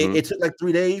 It took like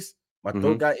 3 days. My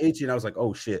throat got itchy, and I was like,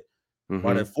 oh shit.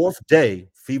 By the 4th day,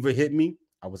 fever hit me.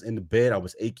 I was in the bed, I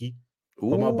was achy,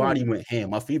 but my body went ham.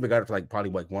 My fever got up to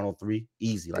probably 103,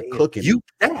 easy, like cooking.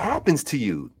 That happens to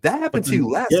you. That happened to you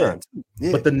last time too.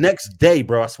 Yeah. But the next day,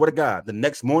 bro, I swear to God, the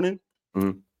next morning,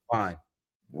 fine.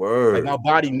 Word. Like my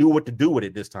body knew what to do with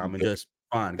it this time, and just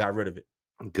fine, got rid of it.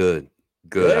 Good.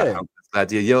 Yeah. I'm glad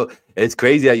to hear. Yo, it's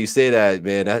crazy how you say that,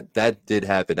 man. That did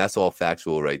happen. That's all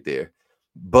factual right there.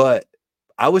 But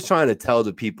I was trying to tell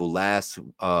the people last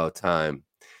time,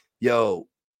 yo,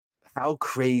 how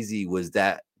crazy was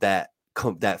that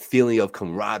feeling of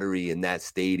camaraderie in that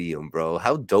stadium, bro?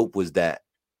 How dope was that?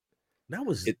 That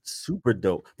was super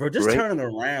dope, bro. Just turning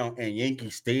around in Yankee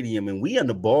Stadium, and we in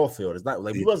the ball field. It's not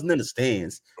like we wasn't in the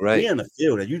stands. Right, we in the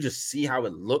field, and you just see how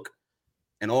it look.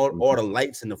 And all the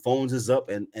lights and the phones is up,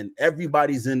 and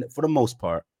everybody's in for the most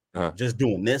part, just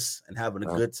doing this and having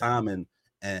a good time and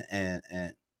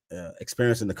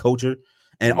experiencing the culture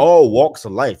and all walks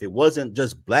of life. It wasn't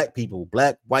just black people,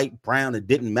 black, white, brown. It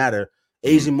didn't matter.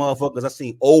 Asian motherfuckers. I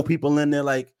seen old people in there.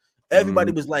 Like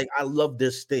Everybody was like, I love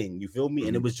this thing. You feel me?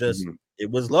 And it was just, Mhm. it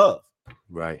was love.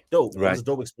 Right. Dope. It Right. was a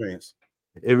dope experience.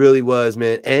 It really was,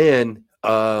 man. And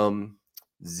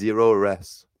 0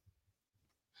 arrests.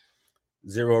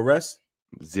 Zero arrests.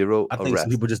 Zero I think some arrests.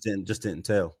 people just didn't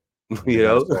tell. You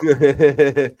know.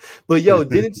 But yo,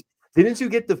 didn't you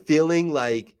get the feeling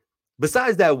like,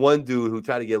 besides that one dude who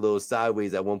tried to get a little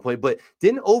sideways at one point, but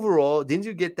didn't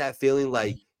you get that feeling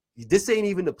like this ain't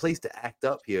even the place to act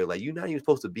up here? Like, you're not even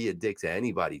supposed to be a dick to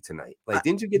anybody tonight. Like,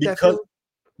 didn't you get that feeling?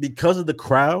 Because of the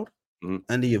crowd Mhm.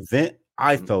 and the event,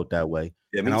 I felt that way.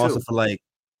 Yeah, me and I too. also feel like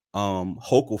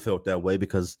Hokel felt that way,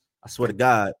 because I swear to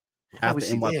God, half the was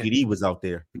she NYPD was out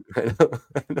there. I know.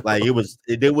 Like, it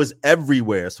was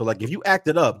everywhere. So like, if you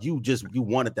acted up, you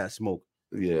wanted that smoke.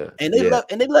 Yeah. And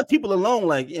they left people alone.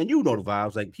 Like, and you know the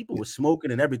vibes. Like, people were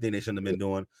smoking and everything they shouldn't have been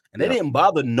doing, and they didn't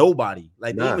bother nobody.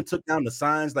 Like, they even took down the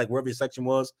signs, like wherever your section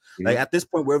was. Like, at this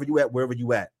point, wherever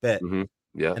you at, bet.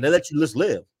 Yeah. And they let you just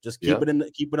live. Just keep it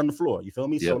on the floor. You feel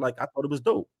me? So like, I thought it was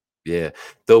dope. Yeah.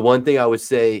 The one thing I would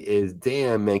say is,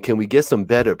 damn, man, can we get some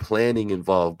better planning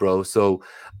involved, bro? So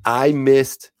I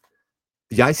missed.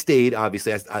 Yeah, I stayed.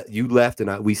 Obviously, you left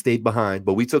and we stayed behind,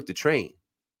 but we took the train.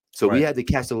 So we had to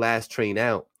catch the last train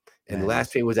out, and the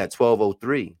last train was at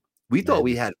 12:03. We thought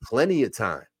we had plenty of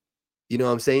time. You know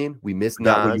what I'm saying? We missed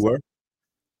Not where Nas. you were.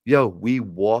 Yo, we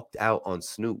walked out on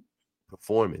Snoop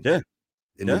performing. Yeah.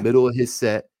 In the middle of his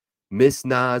set, missed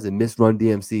Nas and missed Run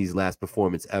DMC's last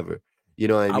performance ever. You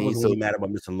know what I mean? I was really mad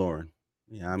about missing Lauren.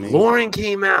 Yeah, I mean, Lauren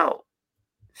came out.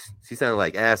 She sounded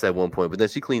like ass at one point, but then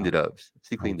she cleaned it up.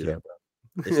 She cleaned it up.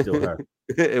 It's still her.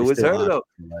 It was her though.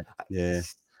 Yeah.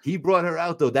 He brought her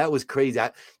out though. That was crazy.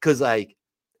 Because like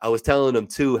I was telling him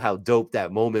too how dope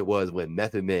that moment was when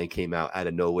Method Man came out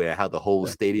of nowhere, how the whole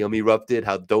stadium erupted,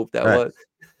 how dope that was.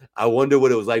 I wonder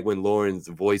what it was like when Lauren's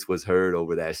voice was heard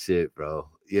over that shit, bro.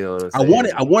 You know what I'm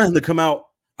saying? I wanted him to come out.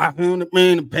 I feel the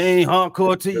pain,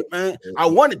 hardcore to you, man. I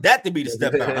wanted that to be the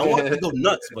step out. I wanted to go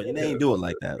nuts, but they ain't do it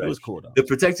like that. It was cool though. The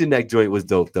protection neck joint was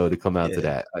dope though to come out to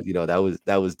that. You know,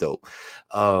 that was dope.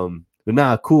 But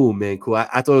nah, cool, man. Cool. I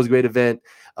thought it was a great event.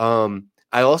 I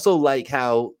also like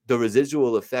how the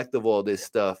residual effect of all this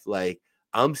stuff, like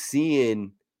I'm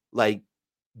seeing like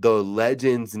the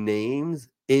legends' names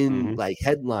in like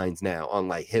headlines now on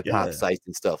like hip hop sites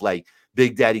and stuff. Like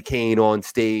Big Daddy Kane on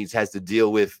stage has to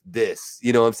deal with this.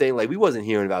 You know what I'm saying? Like we wasn't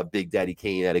hearing about Big Daddy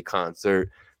Kane at a concert.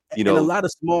 You know, and a lot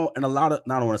of,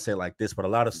 I don't want to say it like this, but a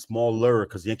lot of smaller,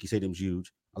 because Yankee Stadium's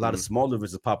huge. A lot of smaller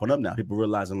rivers is popping up now. People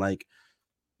realizing like,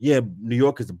 yeah, New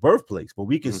York is the birthplace, but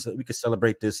we can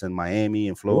celebrate this in Miami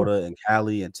and Florida and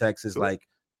Cali and Texas. Like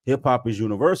hip hop is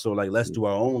universal. Like let's do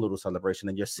our own little celebration,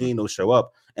 and you're seeing those show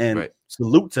up. And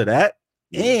salute to that,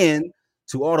 and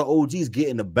to all the OGs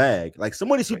getting the bag. Like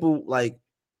some of these people, like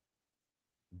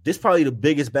this probably the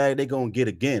biggest bag they're gonna get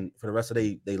again for the rest of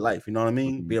their life. You know what I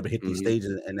mean? Be able to hit these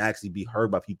stages and actually be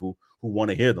heard by people who want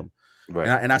to hear them. Right.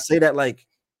 And I say that like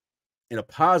in a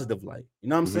positive light. You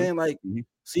know what I'm saying? Like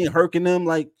seeing Herc and them,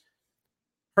 like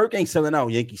Herc ain't selling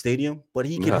out Yankee Stadium, but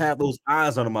he can have those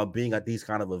eyes on him about being at these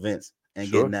kind of events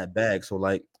and getting that bag. So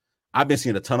like I've been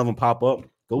seeing a ton of them pop up.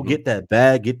 Go get that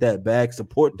bag,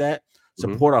 support that,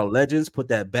 support our legends, put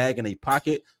that bag in their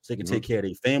pocket so they can take care of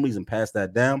their families and pass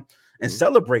that down and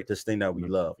celebrate this thing that we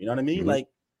love. You know what I mean? Like,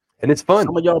 and it's fun.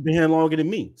 Some of y'all been here longer than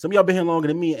me.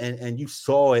 And you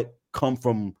saw it come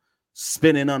from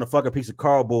spinning on a fucking piece of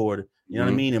cardboard, you know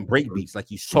what I mean, and break beats. Like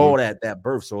you saw that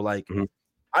birth. So like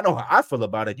I know how I feel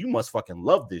about it. You must fucking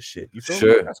love this shit. You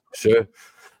feel me? Sure.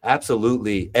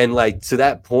 Absolutely. And like to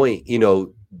that point, you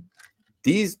know,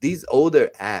 these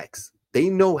older acts, they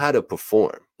know how to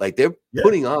perform. Like they're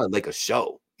putting on like a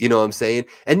show. You know what I'm saying?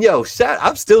 And yo,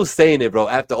 I'm still saying it, bro.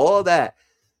 After all that,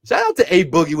 shout out to A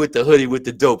Boogie with the hoodie with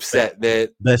the dope set, man.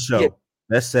 Best show.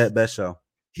 Best show.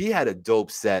 He had a dope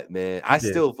set, man. I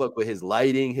still fuck with his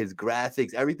lighting, his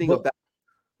graphics, everything about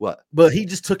what. But he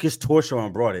just took his tour show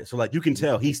and brought it. So like you can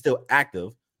tell he's still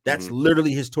active. That's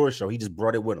literally his tour show. He just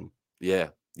brought it with him. Yeah,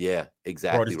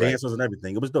 exactly. Brought his dancers and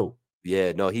everything. It was dope.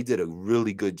 Yeah, no, he did a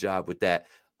really good job with that.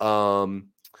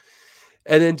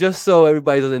 And then just so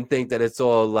everybody doesn't think that it's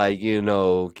all like, you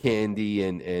know, candy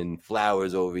and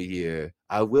flowers over here,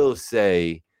 I will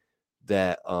say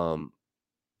that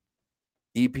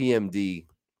EPMD,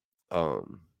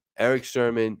 Eric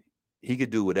Sherman, he could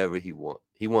do whatever he wants.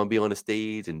 He want to be on the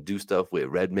stage and do stuff with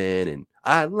Redman and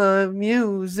I love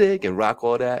music and rock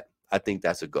all that. I think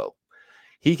that's a go.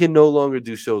 He can no longer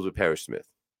do shows with Parrish Smith.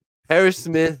 Parrish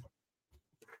Smith,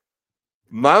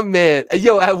 My man,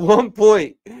 yo, at one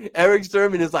point, Eric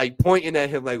Sherman is like pointing at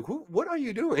him, like, what are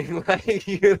you doing? Like,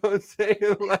 you know what I'm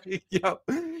saying? Like, yo,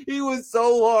 he was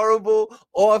so horrible,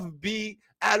 off beat,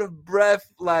 out of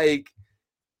breath. Like,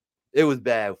 it was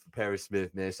bad for Paris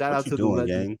Smith, man. Shout What out you to the doing,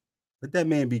 legend. gang? Let that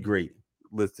man be great.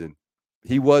 Listen,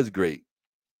 he was great.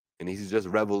 And he's just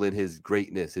revel in his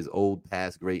greatness, his old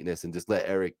past greatness, and just let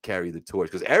Eric carry the torch.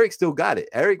 Because Eric still got it.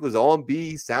 Eric was on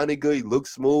beat, sounded good, he looked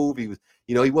smooth. He was,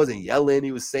 you know, he wasn't yelling,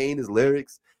 he was saying his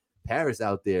lyrics. Paris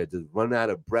out there just running out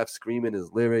of breath, screaming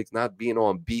his lyrics, not being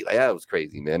on beat. Like, that was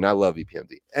crazy, man. I love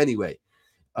EPMD. Anyway,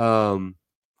 DMC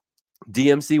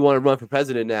want to run for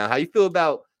president now. How you feel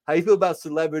about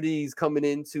celebrities coming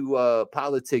into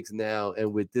politics now,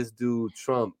 and with this dude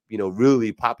Trump, you know,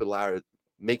 really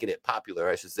making it popular,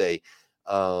 I should say,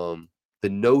 the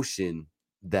notion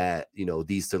that, you know,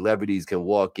 these celebrities can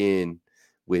walk in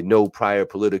with no prior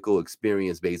political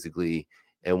experience, basically,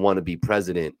 and want to be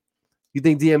president. You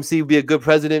think DMC would be a good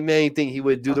president, man? You think he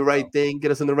would do the right thing, get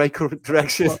us in the right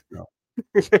direction? No.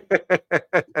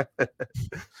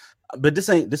 But this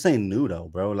ain't new though,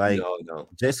 bro. Like, no.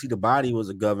 Jesse the Body was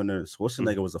a governor.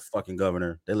 Schwarzenegger was a fucking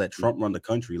governor. They let Trump run the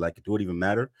country. Like, it would even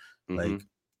matter. Like,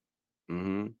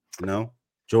 you know,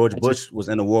 George Bush was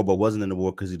in the war, but wasn't in the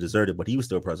war because he deserted, but he was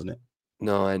still president.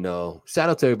 No, I know. Shout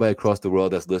out to everybody across the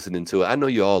world that's listening to it. I know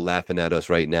you're all laughing at us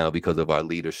right now because of our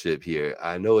leadership here.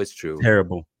 I know it's true.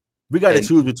 Terrible. We got to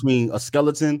choose between a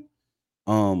skeleton,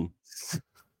 and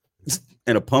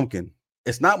a pumpkin.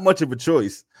 It's not much of a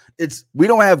choice. We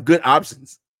don't have good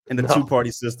options in the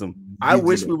two-party system. I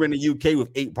wish we were in the UK with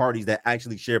 8 parties that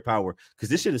actually share power, because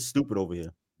this shit is stupid over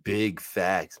here. Big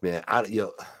facts, man.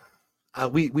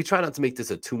 We try not to make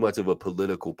this too much of a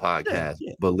political podcast,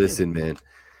 but listen, man,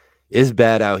 it's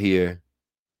bad out here,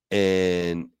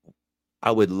 and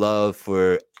I would love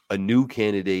for a new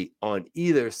candidate on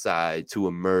either side to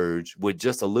emerge with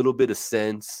just a little bit of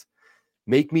sense.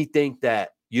 Make me think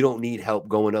that you don't need help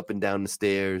going up and down the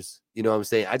stairs. You know what I'm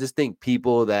saying? I just think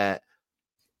people that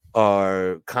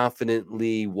are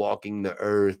confidently walking the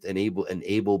earth and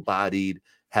able-bodied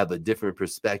have a different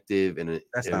perspective.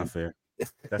 That's not fair.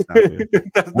 That's not fair.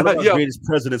 One of our greatest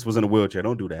presidents was in a wheelchair.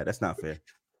 Don't do that. That's not fair.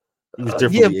 He was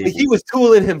differently able. He was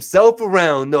tooling himself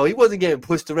around. No, he wasn't getting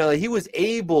pushed around. Like, he was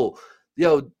able.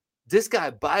 Yo, this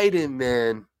guy Biden,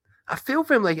 man, I feel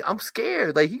for him. Like, I'm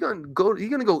scared. Like, he's gonna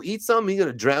go eat something. He's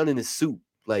gonna drown in his soup.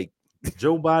 Like,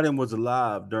 Joe Biden was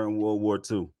alive during World War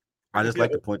II. I just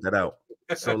like to point that out.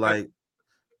 So, like,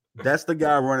 that's the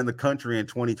guy running the country in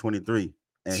 2023,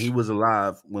 and he was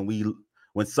alive when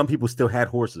some people still had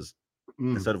horses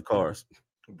instead of cars.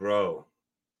 Bro,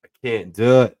 I can't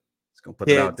do it. Just gonna put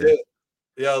it out there.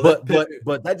 Yeah,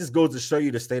 but that just goes to show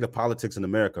you the state of politics in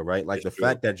America, right? Like, the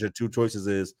fact that your two choices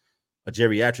is a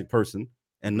geriatric person,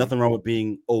 and nothing wrong with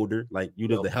being older. Like, you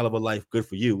lived a hell of a life, good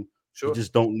for you. Sure. You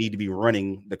just don't need to be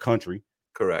running the country.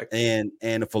 Correct. And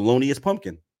a felonious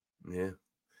pumpkin. Yeah.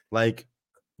 Like,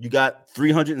 you got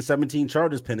 317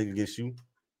 charges pending against you,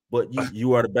 but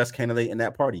you are the best candidate in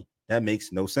that party. That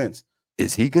makes no sense.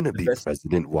 Is he going to be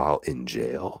president while in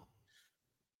jail?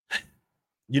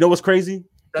 You know what's crazy?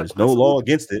 There's no law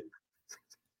against it.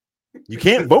 You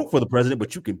can't vote for the president,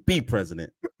 but you can be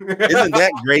president. Isn't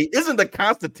that great? Isn't the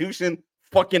Constitution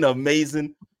fucking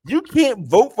amazing? You can't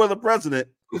vote for the president,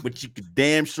 but you can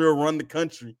damn sure run the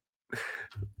country.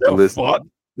 Listen,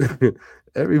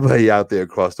 everybody out there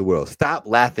across the world, stop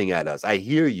laughing at us. I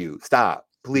hear you. Stop,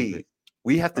 please.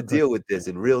 We have to deal with this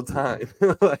in real time.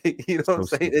 Like, you know what I'm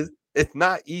saying? It's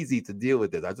not easy to deal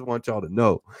with this. I just want y'all to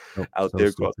know out there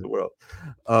across the world.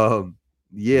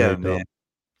 Yeah, man.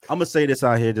 I'm gonna say this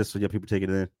out here just so your people take it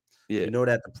in. Yeah. You know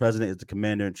that the president is the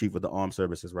commander-in-chief of the armed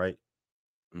services, right?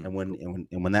 And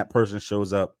when that person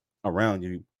shows up around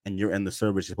you and you're in the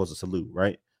service, you're supposed to salute,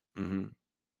 right? Mm-hmm.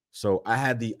 So I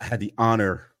had the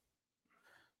honor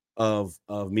of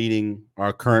meeting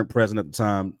our current president at the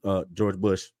time, George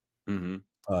Bush,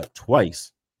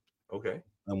 twice. Okay.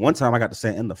 And one time I got to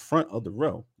stand in the front of the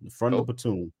row, in the front of the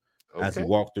platoon, as he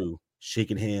walked through,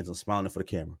 shaking hands and smiling for the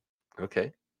camera.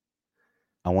 Okay.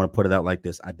 I want to put it out like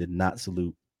this. I did not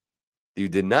salute. You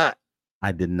did not?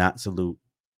 I did not salute.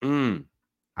 I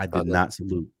did not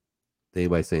salute. Did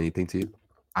anybody say anything to you?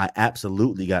 I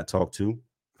absolutely got talked to.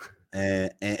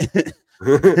 And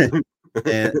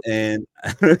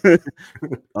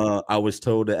I was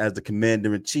told that as the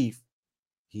commander-in-chief,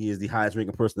 he is the highest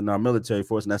ranking person in our military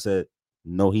force. And I said,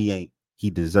 no, he ain't. He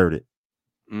deserted.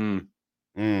 How'd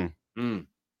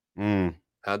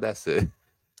that sit?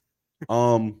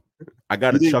 I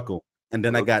got a chuckle, and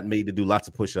then I got made to do lots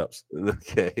of push-ups.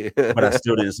 Okay. But I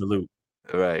still didn't salute.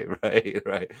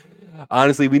 Right.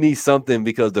 Honestly, we need something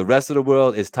because the rest of the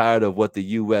world is tired of what the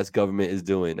U.S. government is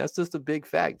doing. That's just a big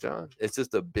fact, John. It's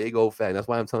just a big old fact. That's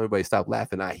why I'm telling everybody stop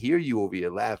laughing. I hear you over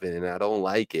here laughing, and I don't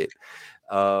like it.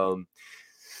 So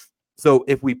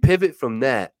if we pivot from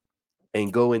that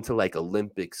and go into like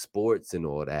Olympic sports and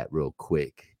all that real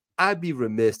quick, I'd be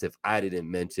remiss if I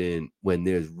didn't mention when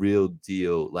there's real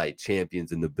deal like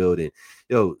champions in the building.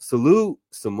 Yo, salute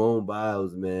Simone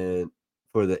Biles, man,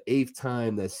 for the 8th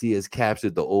time that she has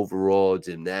captured the overall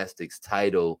gymnastics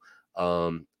title.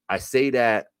 I say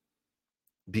that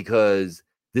because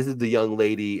this is the young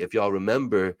lady, if y'all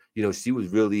remember, she was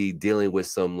really dealing with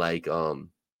some like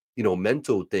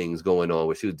mental things going on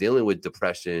where she was dealing with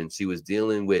depression, she was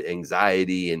dealing with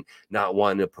anxiety and not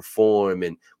wanting to perform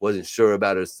and wasn't sure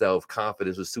about herself,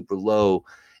 confidence was super low,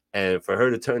 and for her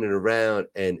to turn it around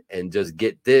and just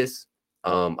get this,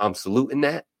 I'm saluting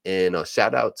that. And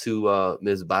shout out to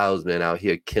Ms. Biles, man, out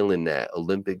here killing that.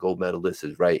 Olympic gold medalist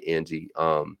is right, Angie.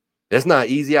 It's not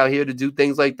easy out here to do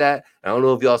things like that. I don't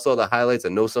know if y'all saw the highlights. I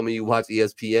know some of you watch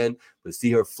ESPN, but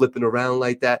see her flipping around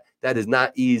like that. That is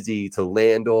not easy to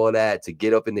land all that, to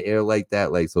get up in the air like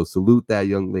that. Like, so salute that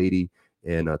young lady.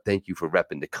 And thank you for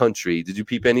repping the country. Did you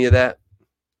peep any of that?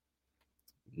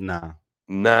 Nah.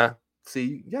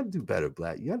 See, you got to do better,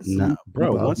 Black. You got to salute.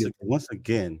 Bro, once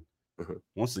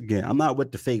again, I'm not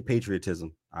with the fake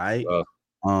patriotism. All right.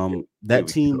 That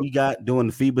team we got doing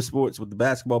the FIBA sports with the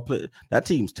basketball player, that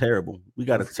team's terrible. We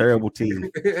got a terrible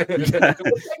team.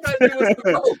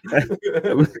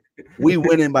 We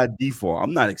winning by default.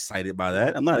 I'm not excited by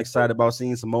that. I'm not excited about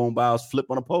seeing Simone Biles flip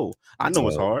on a pole. I know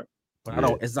it's hard,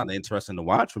 but it's not interesting to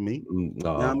watch for me. You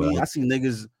know what I mean? I see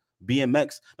niggas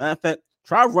BMX. Matter of fact,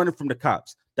 try running from the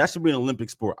cops. That should be an Olympic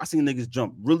sport. I seen niggas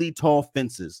jump really tall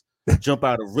fences, jump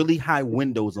out of really high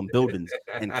windows on buildings,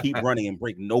 and keep running and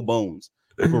break no bones.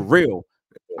 For real,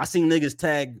 I seen niggas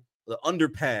tag the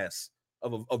underpass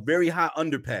of a very high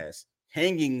underpass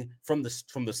hanging from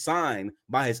the sign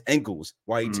by his ankles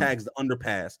while he tags the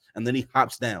underpass, and then he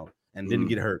hops down and didn't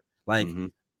get hurt. Like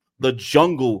the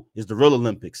jungle is the real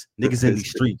Olympics. Niggas in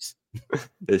these streets.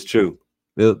 It's true.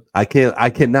 I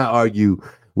cannot argue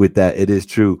with that. It is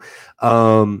true.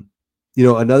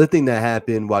 Another thing that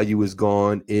happened while you was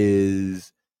gone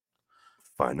is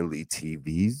finally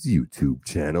TV's YouTube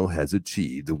channel has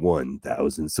achieved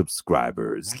 1,000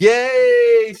 subscribers.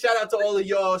 Yay! Shout out to all of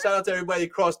y'all. Shout out to everybody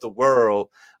across the world.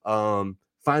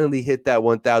 Finally hit that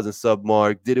 1,000 sub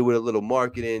mark. Did it with a little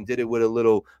marketing. Did it with a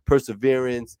little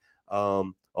perseverance. A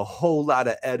whole lot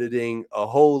of editing, a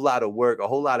whole lot of work, a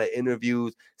whole lot of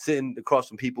interviews, sitting across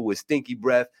from people with stinky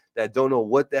breath that don't know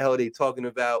what the hell they talking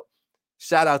about.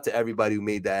 Shout out to everybody who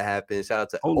made that happen. Shout out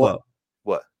to Hold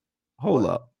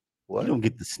up. What? You don't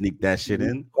get to sneak that shit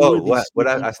in.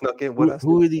 I snuck in?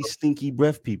 Who are these stinky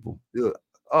breath people? Dude,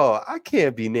 I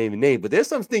can't be naming names, but there's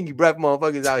some stinky breath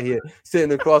motherfuckers out here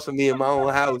sitting across from me in my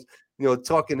own house,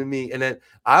 talking to me. And then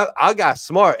I got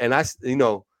smart and I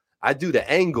do the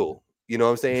angle, you know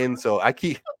what I'm saying? So I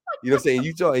keep, you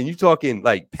talking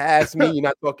like past me, you're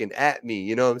not talking at me,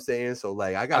 you know what I'm saying? So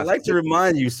like I'd like to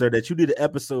remind you, sir, that you did an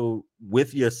episode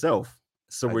with yourself.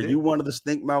 So were you one of the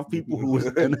stink mouth people who was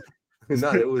in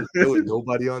No, it was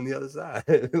nobody on the other side.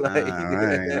 All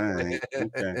right.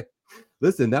 Okay.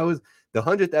 Listen, that was the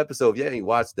 100th episode. If you ain't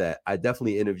watched that, I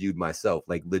definitely interviewed myself,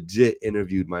 like legit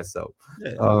interviewed myself.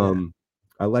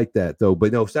 I like that though.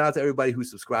 But no, shout out to everybody who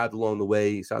subscribed along the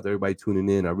way. Shout out to everybody tuning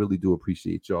in. I really do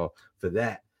appreciate y'all for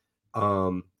that.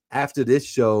 After this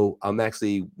show, I'm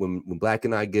actually when Black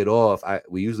and I get off,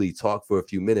 we usually talk for a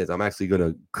few minutes. I'm actually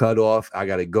gonna cut off. I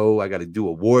gotta go. I gotta do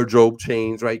a wardrobe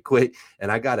change right quick,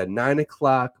 and I got a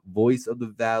 9:00 Voice of the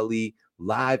Valley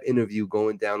live interview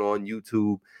going down on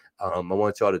YouTube. I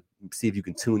want y'all to see if you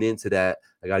can tune into that.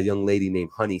 I got a young lady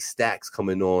named Honey Stacks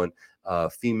coming on,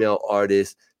 female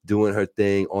artist doing her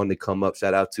thing on the come up.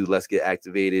 Shout out to Let's Get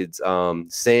Activated,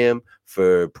 Sam,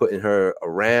 for putting her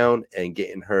around and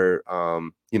getting her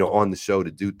on the show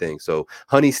to do things. So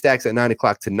Honey Stacks at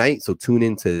 9:00 tonight. So tune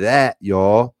into that,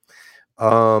 y'all.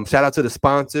 Shout out to the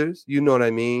sponsors. You know what I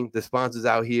mean? The sponsors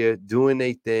out here doing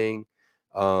their thing.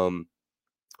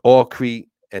 All Crete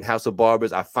and House of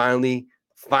Barbers. I finally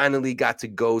got to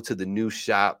go to the new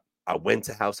shop. I went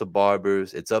to House of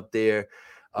Barbers. It's up there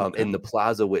in the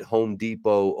plaza with Home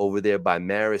Depot over there by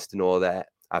Marist and all that.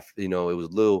 It was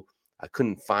a little, I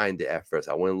couldn't find it at first.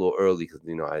 I went a little early because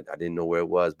I didn't know where it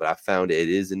was, but I found it. It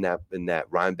is in that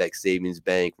Rhinebeck Savings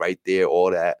Bank right there,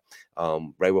 all that,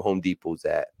 right where Home Depot's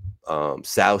at.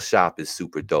 Sal's shop is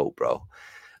super dope, bro.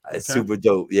 It's super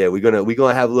dope. Yeah, we're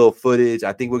gonna have a little footage.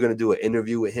 I think we're gonna do an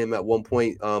interview with him at one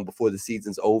point before the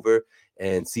season's over,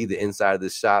 and see the inside of the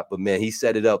shop. But man, he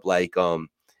set it up like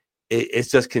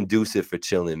it's just conducive for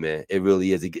chilling, man. It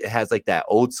really is. It has like that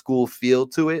old school feel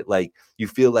to it. Like you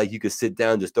feel like you could sit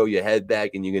down, just throw your head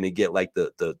back, and you're gonna get like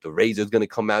the razor's gonna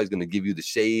come out. He's gonna give you the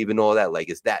shave and all that. Like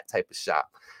it's that type of shop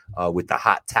with the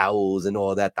hot towels and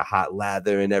all that, the hot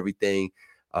lather and everything.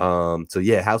 So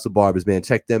yeah, House of Barbers, man.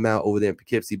 Check them out over there in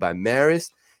Poughkeepsie by Marist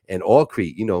and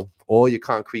Allcrete. You know, all your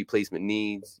concrete placement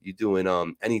needs. You're doing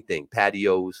anything,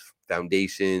 patios,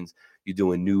 foundations. You're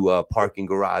doing new parking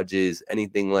garages,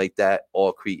 anything like that.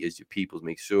 Allcrete is your people's.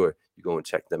 Make sure you go and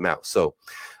check them out. So,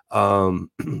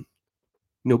 you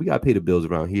know, we got to pay the bills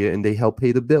around here, and they help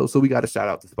pay the bills. So we got to shout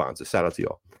out the sponsors. Shout out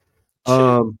to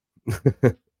y'all.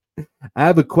 I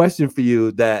have a question for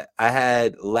you that I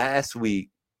had last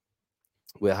week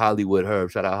with Hollywood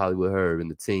Herb. Shout out Hollywood Herb and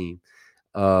the team.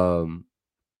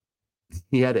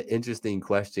 He had an interesting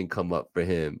question come up for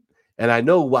him. And I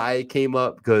know why it came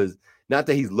up, because not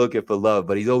that he's looking for love,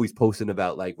 but he's always posting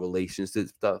about like relationship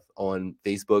stuff on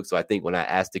Facebook. So I think when I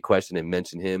asked the question and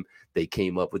mentioned him, they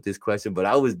came up with this question. But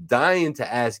I was dying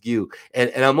to ask you,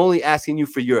 and I'm only asking you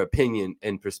for your opinion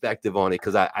and perspective on it,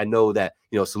 because I know that,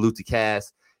 you know, salute to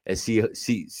Cass, and she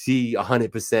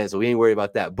 100%. So we ain't worried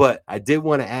about that. But I did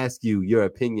want to ask you your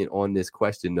opinion on this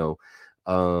question, though.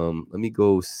 Let me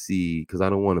go see, because I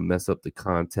don't want to mess up the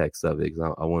context of it.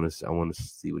 Because I want to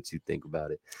see what you think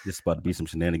about it. This about to be some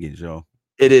shenanigans, y'all.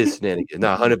 It is shenanigans.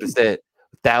 No, 100%,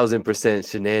 1000%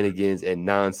 shenanigans and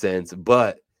nonsense,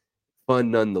 but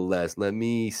fun nonetheless. Let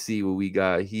me see what we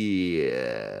got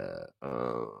here.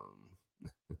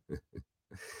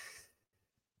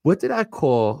 What did I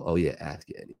call? Oh yeah, ask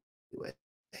it anyway.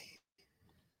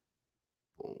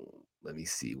 Let me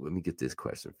see. Let me get this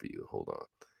question for you. Hold on.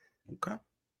 Okay.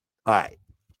 All right.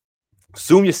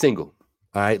 Assume you're single.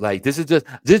 All right. Like this is just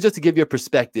to give you a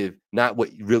perspective, not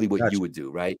what you would do,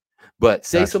 right? But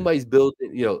say somebody's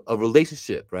building, you know, a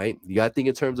relationship, right? You got to think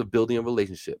in terms of building a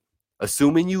relationship.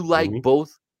 Assuming you like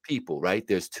both people, right?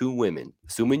 There's two women.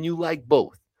 Assuming you like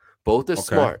both. Both are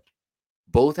smart.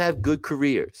 Both have good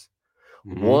careers.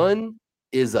 One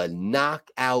is a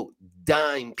knockout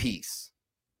dime piece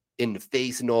in the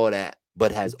face and all that,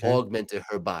 but has augmented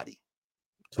her body.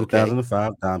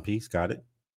 2005 dime piece, got it.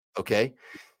 Okay.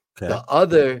 The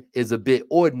other is a bit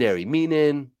ordinary,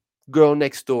 meaning girl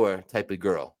next door type of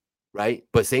girl, right?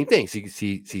 But same thing.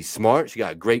 She's smart. She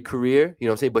got a great career. You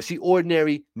know what I'm saying? But she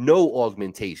ordinary, no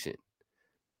augmentation.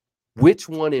 Which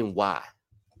one and why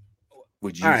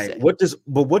would you say? What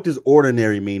does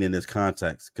ordinary mean in this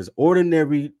context? Because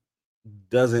ordinary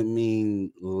doesn't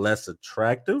mean less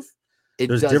attractive.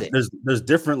 There's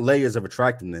different layers of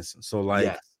attractiveness. So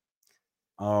like,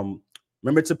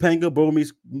 remember Topanga, Boy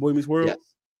Meets World? Yes.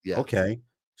 Yeah. Okay.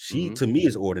 She to me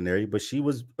is ordinary, but she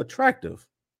was attractive.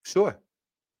 Sure.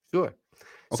 Okay.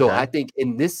 So I think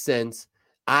in this sense,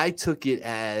 I took it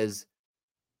as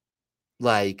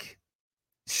like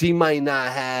she might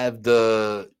not have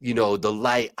the, you know, the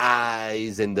light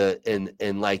eyes and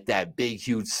and like that big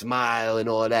huge smile and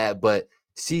all that, but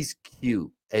she's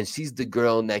cute and she's the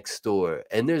girl next door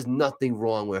and there's nothing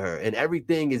wrong with her and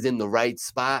everything is in the right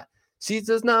spot. She's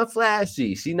just not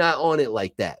flashy. She's not on it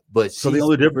like that. But so the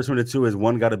only difference between the two is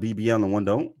one got a BBL and one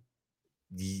don't.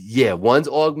 Yeah, one's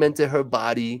augmented her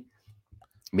body.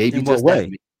 Maybe in just what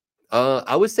way?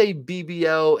 I would say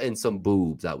BBL and some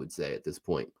boobs. I would say at this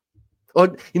point.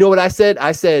 Or you know what I said?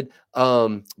 I said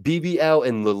BBL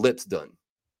and the lips done.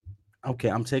 Okay,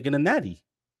 I'm taking a natty.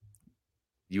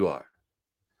 You are.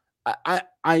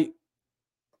 I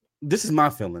this is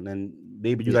my feeling, and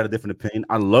maybe you got a different opinion.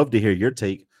 I love to hear your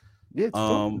take. Yeah.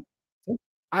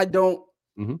 I don't.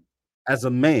 As a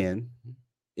man,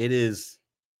 it is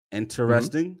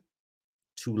interesting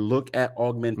to look at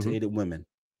augmented women,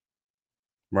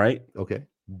 right? Okay.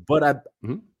 But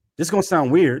this is gonna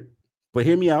sound weird, but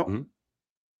hear me out.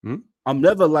 I'm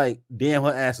never like, damn,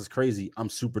 her ass is crazy. I'm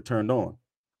super turned on.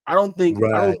 I don't think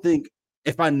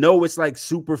if I know it's like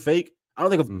super fake, I don't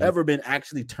think I've ever been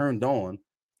actually turned on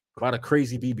by the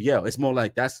crazy BBL. It's more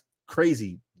like that's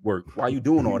crazy work. Why are you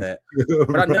doing all that?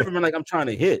 But I've never been like, I'm trying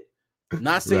to hit.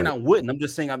 Not saying I wouldn't. I'm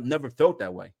just saying I've never felt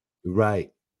that way.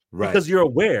 Right. Because you're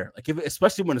aware, like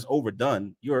especially when it's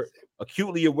overdone, you're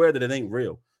acutely aware that it ain't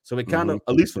real. So it kind of,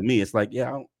 at least for me, it's like,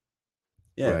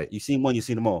 you seen one, you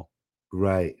seen them all.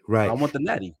 Right. I want the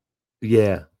natty.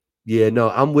 Yeah. No,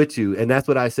 I'm with you, and that's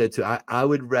what I said too. I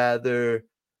would rather,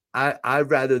 I'd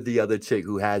rather the other chick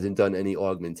who hasn't done any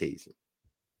augmentation,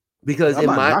 because I'm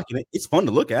not knocking it. It's fun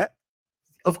to look at.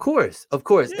 Of course.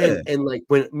 Yeah. And like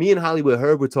when me and Hollywood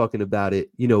Herb were talking about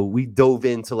it, you know, we dove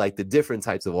into like the different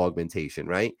types of augmentation,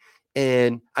 right?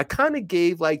 And I kind of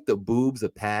gave like the boobs a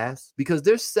pass because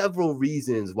there's several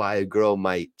reasons why a girl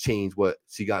might change what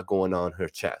she got going on her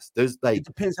chest. There's like, It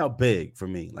depends how big for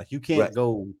me. Like you right, can't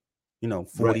go,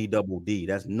 40 double D.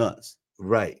 That's nuts.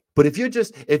 right. But if you're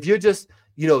just,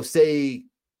 say,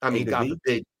 I A mean, to God B?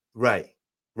 forbid, right,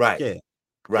 right, Yeah.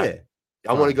 right. Yeah.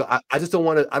 I want to Fine. go. I just don't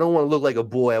want to. I don't want to look like a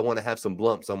boy. I want to have some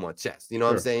lumps on my chest. You know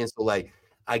what I'm Sure. saying? So like,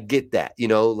 I get that.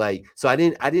 Like, so I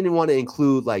didn't want to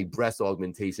include like breast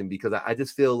augmentation because I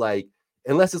just feel like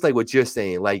unless it's like what you're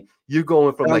saying, like you're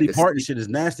going from Family like a partner shit is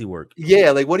nasty work.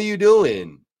 yeah, like what are you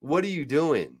doing? What are you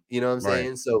doing? You know what I'm Right.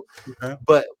 saying? So, Okay.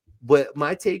 but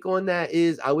my take on that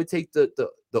is I would take the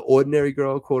ordinary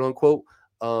girl, quote unquote,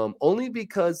 only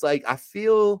because like I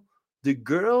feel the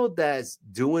girl that's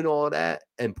doing all that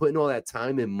and putting all that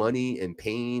time and money and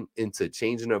pain into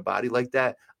changing her body like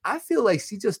that, I feel like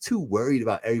she's just too worried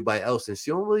about everybody else and she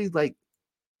don't really like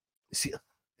she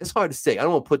it's hard to say. I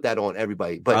don't want to put that on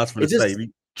everybody, I but was going it to just say,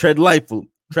 tread light, fool.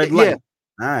 Tread yeah, light.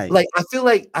 All right. like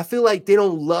I feel like they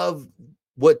don't love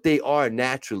what they are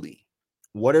naturally.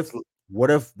 What if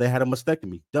they had a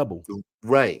mastectomy? Double.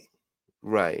 Right.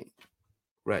 Right.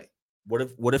 Right.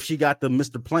 What if she got the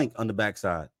Mr. Plank on the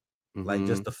backside? Like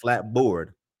just a flat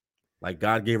board. Like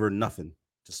God gave her nothing.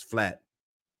 Just flat.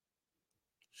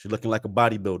 She's looking like a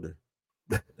bodybuilder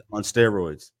on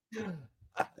steroids.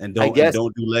 And don't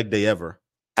do leg day ever.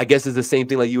 I guess it's the same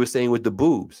thing like you were saying with the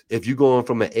boobs. If you're going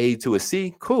from an A to a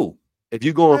C, cool. If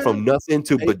you're going from nothing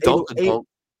to badunk an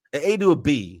A to a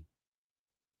B.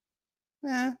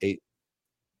 Yeah.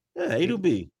 A to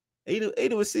B. A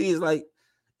to a C is like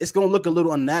it's gonna look a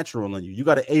little unnatural on you. You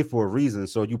got an A for a reason,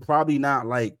 so you probably not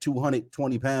like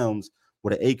 220 pounds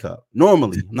with an A cup.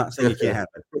 Normally, I'm not saying it can't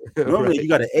happen. Normally, right. you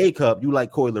got an A cup, you like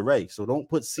Coil Ray, so don't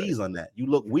put C's on that. You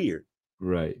look weird.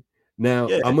 Right. Now,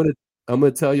 Yeah. I'm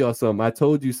gonna tell y'all something. I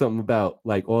told you something about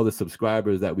like all the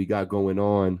subscribers that we got going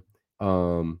on,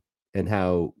 and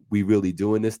how we really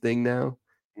doing this thing now.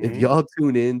 If y'all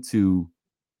tune in to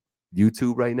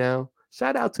YouTube right now,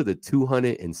 shout out to the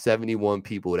 271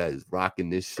 people that is rocking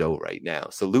this show right now.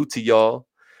 Salute to y'all.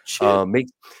 Make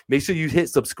sure you hit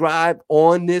subscribe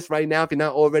on this right now if you're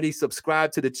not already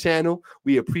subscribed to the channel.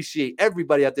 We appreciate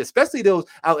everybody out there, especially those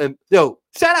out in shout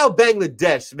out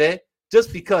Bangladesh, man.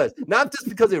 Not just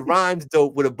because it rhymes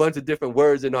dope with a bunch of different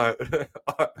words in our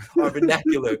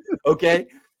vernacular, okay?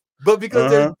 But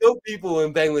because there's dope people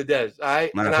in Bangladesh, all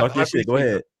right? Nah, talk your shit. Go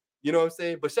ahead. Them. You know what I'm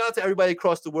saying? But shout out to everybody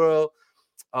across the world.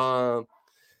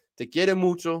 Te quiere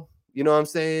mucho. You know what I'm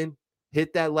saying?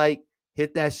 Hit that like,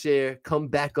 hit that share, come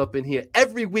back up in here.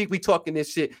 Every week we talking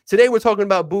this shit. Today we're talking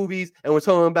about boobies and we're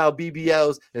talking about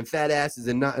BBLs and fat asses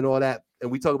and not and all that. And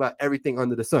we talk about everything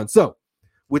under the sun. So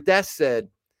with that said,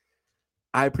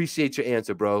 I appreciate your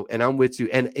answer, bro. And I'm with you.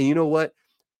 And you know what?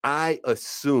 I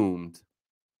assumed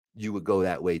you would go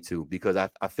that way too, because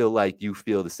I feel like you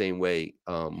feel the same way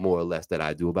more or less that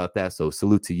I do about that. So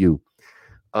salute to you.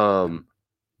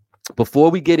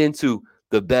 Before we get into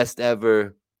the best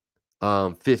ever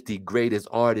 50 greatest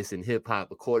artists in hip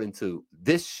hop, according to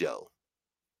this show.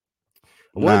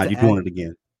 Nah, you're doing it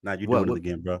again. Nah, you're doing it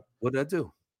again, bro. What did I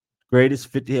do? Greatest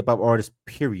 50 hip hop artists,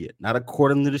 period. Not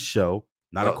according to the show,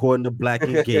 not according to Black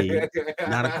and Gabe,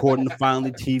 not according to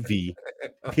Finally TV.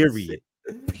 Period.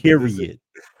 Period.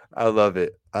 I love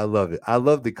it. I love it. I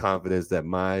love the confidence that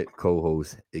my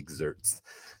co-host exerts.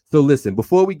 So listen,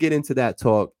 before we get into that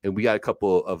talk, and we got a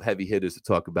couple of heavy hitters to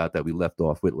talk about that we left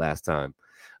off with last time.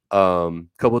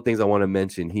 Couple of things I want to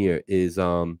mention here is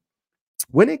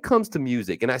when it comes to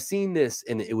music, and I seen this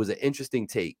and it was an interesting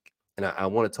take, and I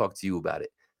want to talk to you about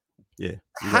it. Yeah.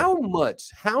 How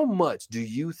much do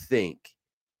you think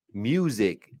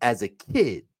music as a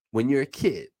kid, when you're a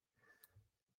kid,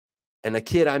 and a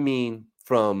kid, I mean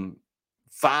from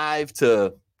 5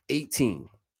 to 18,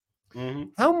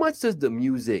 how much does the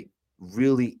music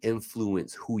really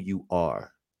influence who you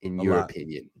are, in your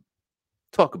opinion?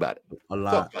 Talk about it. A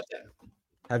lot. Talk about that.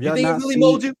 Have You y'all think not it really seen,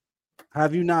 mold you?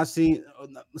 Have you not seen?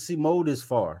 See, mold is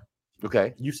far.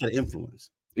 Okay. You said influence.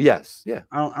 Yes. Yeah.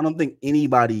 I don't think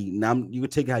anybody. Now you can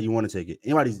take it how you want to take it.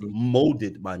 Anybody's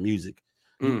molded by music.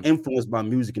 Influenced by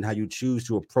music, and how you choose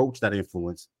to approach that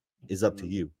influence is up to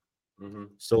you.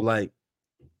 So like,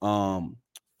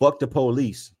 fuck the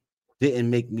police didn't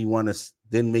make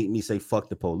me say fuck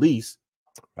the police.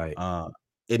 Right.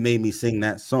 It made me sing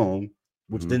that song,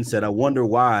 which then said, I wonder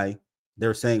why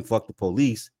they're saying fuck the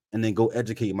police, and then go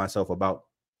educate myself about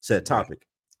said topic.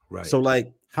 Right. So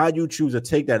like, how you choose to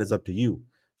take that is up to you.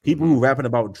 People who rapping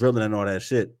about drilling and all that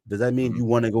shit, does that mean you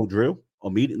want to go drill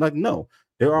immediately? Like, no.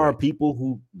 There are people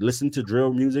who listen to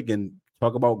drill music and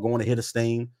talk about going to hit a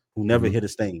stain who never hit a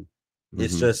stain.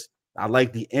 It's just I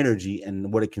like the energy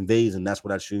and what it conveys, and that's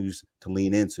what I choose to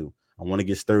lean into. I want to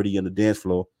get sturdy on the dance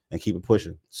floor and keep it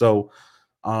pushing. So,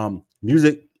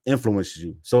 music influences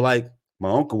you. So, like,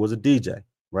 my uncle was a DJ,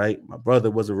 right? My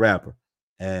brother was a rapper.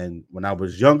 And when I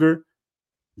was younger,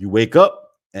 you wake up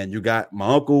and you got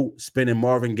my uncle spinning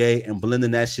Marvin Gaye and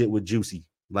blending that shit with Juicy.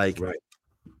 Like, Right.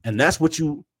 and that's what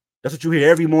you hear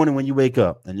every morning when you wake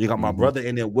up. And you got my brother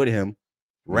in there with him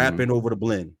rapping over the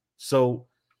blend. So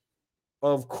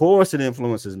of course it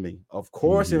influences me. Of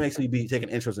course it makes me be taking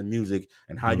interest in music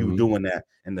and how you doing that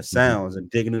and the sounds and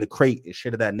digging in the crate and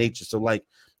shit of that nature. So like,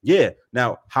 yeah.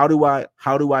 Now, how do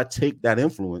I take that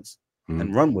influence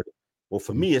and run with it? Well,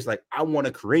 for me, it's like I want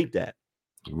to create that.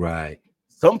 Right.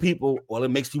 Some people, well, it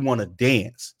makes me want to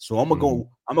dance. So I'm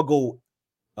gonna go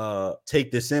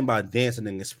take this in by dancing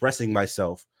and expressing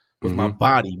myself with my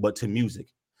body, but to music.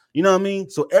 You know what I mean?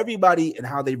 So everybody and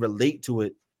how they relate to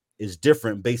it is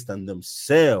different based on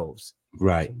themselves.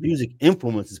 Right. So music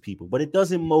influences people, but it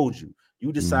doesn't mold you.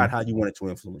 You decide how you want it to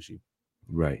influence you.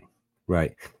 Right.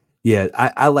 Right. Yeah,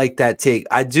 I like that take.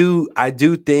 I do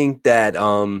think that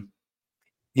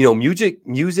you know, music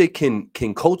can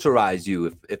culturize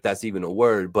you, if that's even a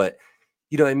word, but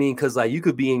you know what I mean? Because like you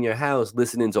could be in your house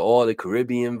listening to all the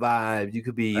Caribbean vibes, you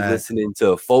could be listening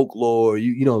to folklore,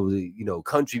 you know,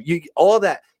 country, all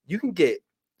that. You can get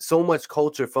so much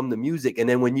culture from the music, and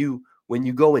then when you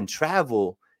go and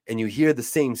travel and you hear the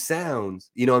same sounds,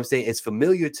 you know what I'm saying? It's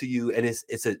familiar to you, and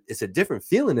it's a different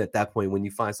feeling at that point when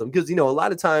you find something. Because you know, a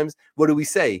lot of times, what do we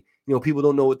say? You know, people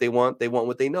don't know what they want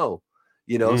what they know.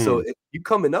 You know, so if you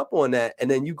coming up on that,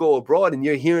 and then you go abroad and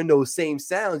you're hearing those same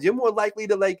sounds, you're more likely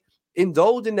to like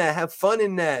indulge in that, have fun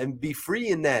in that, and be free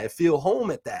in that, and feel home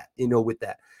at that, you know, with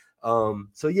that.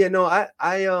 So yeah, no, I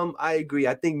agree.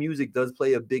 I think music does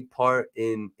play a big part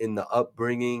in the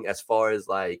upbringing, as far as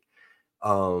like,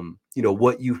 you know,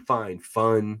 what you find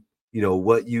fun, you know,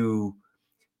 what you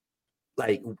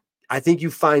like. I think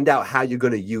you find out how you're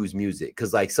going to use music,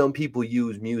 because like some people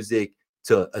use music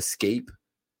to escape.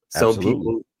 Some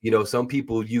people, you know, some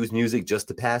people use music just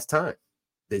to pass time.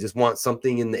 They just want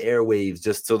something in the airwaves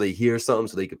just so they hear something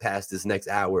so they could pass this next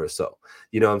hour or so.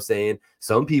 You know what I'm saying?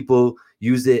 Some people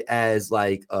use it as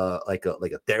like a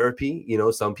therapy. You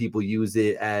know, some people use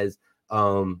it as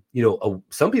you know,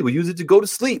 some people use it to go to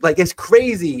sleep. Like, it's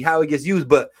crazy how it gets used.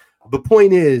 But the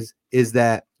point is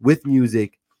that with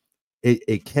music,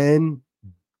 it can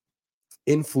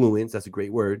influence. That's a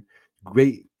great word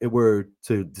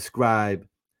to describe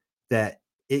that.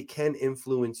 It can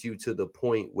influence you to the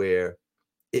point where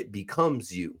it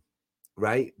becomes you,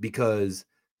 right? Because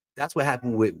that's what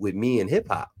happened with me and hip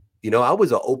hop. You know, I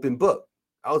was an open book.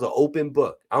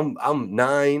 I'm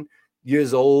 9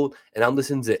 years old and I'm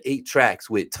listening to 8 tracks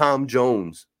with Tom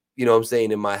Jones, you know what I'm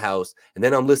saying, in my house. And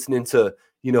then I'm listening to,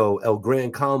 you know, El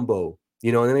Gran Combo,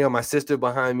 you know, and then I got my sister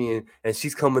behind me and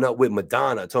she's coming up with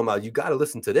Madonna, talking about, you got to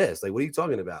listen to this. Like, what are you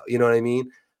talking about? You know what I mean?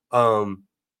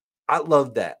 I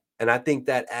love that. And I think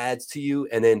that adds to you.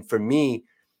 And then for me,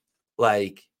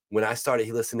 like when I started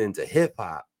listening to hip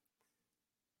hop,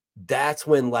 that's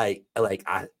when like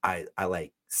I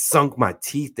like sunk my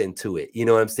teeth into it. You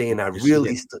know what I'm saying? I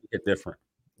really hit different.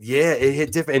 Yeah, it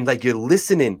hit different. And like you're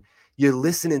listening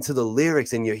to the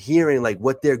lyrics and you're hearing like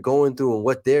what they're going through and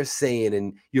what they're saying,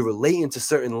 and you're relating to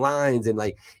certain lines, and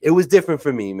like it was different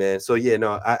for me, man. So yeah,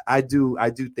 no, I do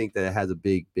think that it has a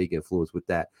big influence with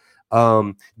that.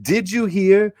 Did you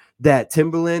hear that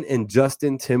Timberland and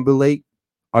Justin Timberlake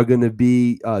are going to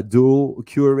be dual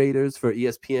curators for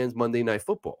ESPN's Monday Night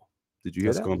Football? Did you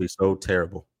hear that? That's going to be so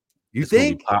terrible. You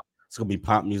think? It's going to be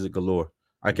pop music galore.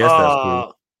 I guess that's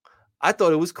cool. I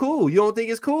thought it was cool. You don't think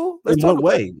it's cool? In what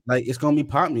way? Like, it's going to be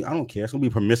pop music. I don't care. It's going to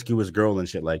be Promiscuous Girl and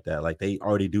shit like that. Like, they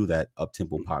already do that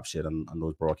up-tempo pop shit on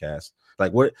those broadcasts.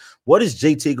 Like, what is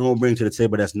JT going to bring to the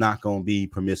table that's not going to be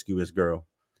Promiscuous Girl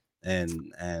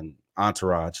and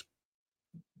Entourage?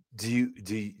 Do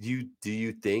you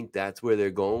think that's where they're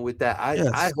going with that?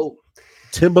 I hope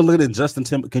Timberland and Justin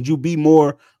Timberlake. Could you be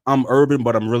more I'm urban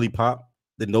but I'm really pop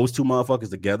than those two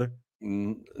motherfuckers together?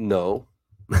 No.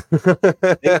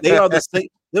 they are the same.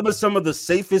 They were some of the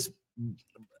safest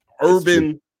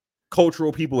urban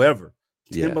cultural people ever.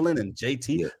 Timberland and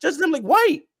JT, Justin Timberlake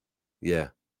white. Yeah.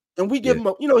 And we give him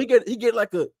a, you know, he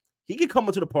can come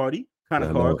into the party kind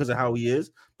of hard because of how he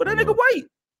is, but that nigga white.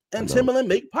 And Timberland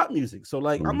make pop music. So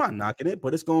like I'm not knocking it,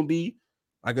 but it's gonna be,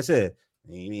 like I said,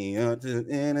 it's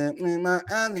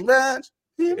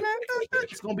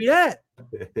gonna be that.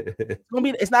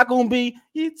 It's not gonna be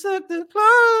you took the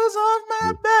clothes off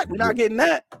my back. We're not getting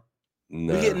that.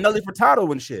 No. We're getting Nelly Furtado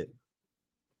and shit.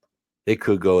 It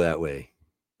could go that way.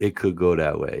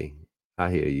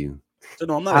 I hear you. So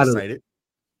no, I'm not excited.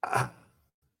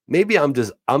 Maybe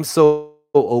I'm so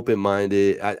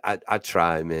open-minded. I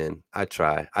try, man. I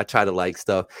try to like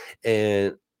stuff,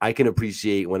 and I can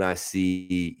appreciate when I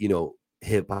see, you know,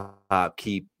 hip hop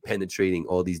keep penetrating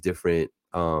all these different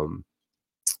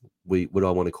what do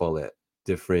I want to call it?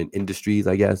 Different industries,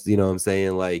 I guess. You know what I'm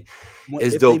saying? Like,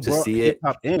 it's dope to see it. Hip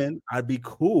hop in, I'd be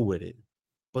cool with it,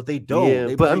 but they don't. Yeah,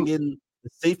 They but bring in the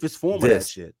safest form of that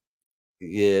shit.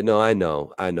 Yeah, no, I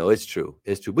know. It's true.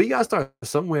 But you gotta start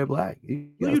somewhere, Black.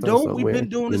 No, you don't. We've been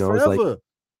doing this forever. Like,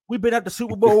 we've been at the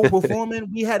Super Bowl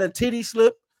performing. We had a titty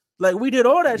slip. Like, we did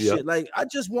all that shit. Like, I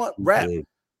just want rap,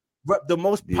 the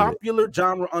most popular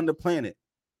genre on the planet,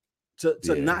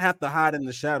 to not have to hide in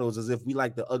the shadows as if we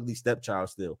like the ugly stepchild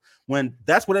still. When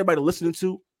that's what everybody listening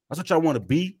to, that's what y'all want to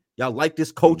be. Y'all like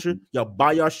this culture. Y'all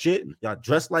buy our shit. Y'all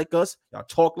dress like us. Y'all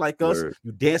talk like us.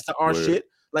 You dance to our shit.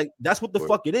 Like, that's what the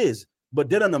fuck it is. But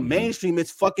then on the mainstream,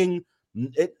 it's fucking,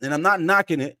 and I'm not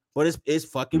knocking it, but it's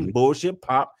fucking bullshit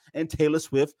pop and Taylor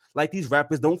Swift. Like, these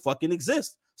rappers don't fucking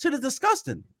exist. Shit is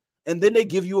disgusting. And then they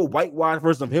give you a whitewashed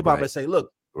version of hip hop and say,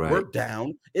 look, we're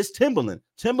down. It's Timbaland.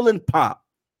 Timbaland pop.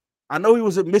 I know he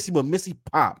was a Missy, but Missy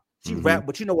pop. She rap,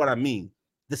 but you know what I mean.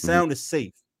 The sound is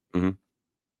safe. The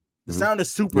sound is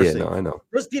super safe. No, I know.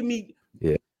 Just give me,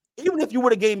 even if you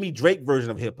would have gave me Drake version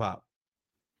of hip hop,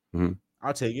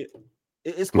 I'll take it.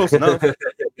 It's close enough.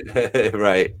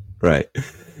 Right.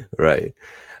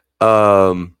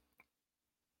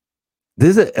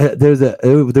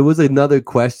 There was another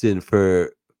question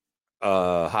for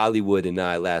Hollywood and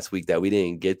I last week that we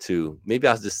didn't get to. Maybe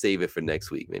I'll just save it for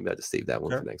next week. Maybe I'll just save that one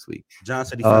for next week. John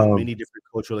said he found many different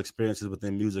cultural experiences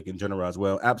within music in general as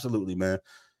well. Absolutely, man.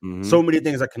 So many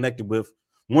things I connected with.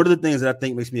 One of the things that I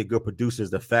think makes me a good producer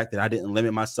is the fact that I didn't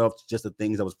limit myself to just the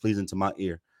things that was pleasing to my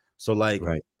ear. So, like,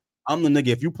 I'm the nigga.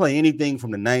 If you play anything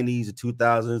from the 90s, the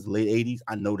 2000s, the late 80s,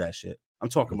 I know that shit. I'm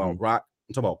talking about rock.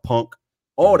 I'm talking about punk.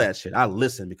 All that shit. I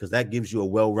listen because that gives you a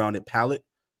well-rounded palette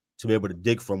to be able to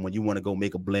dig from when you want to go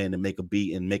make a blend and make a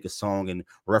beat and make a song and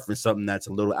reference something that's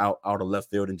a little out of left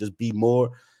field and just be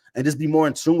more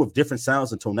in tune with different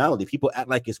sounds and tonality. People act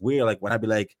like it's weird. Like, when I be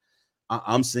like,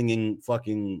 I'm singing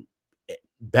fucking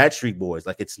Backstreet Boys.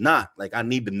 Like, it's not. Like, I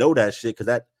need to know that shit because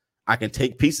that I can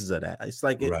take pieces of that. It's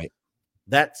like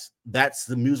that's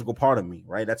the musical part of me,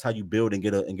 right? That's how you build and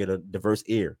get a diverse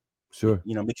ear. Sure.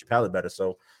 You know, makes your palate better.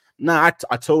 So I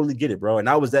totally get it, bro. And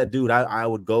I was that dude. I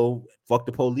would go fuck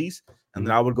the police and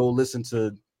then I would go listen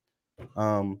to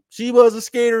She Was a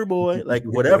Skater Boy, like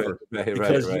whatever.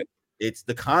 Because it's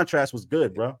the contrast was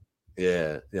good, bro.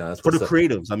 Yeah. That's for the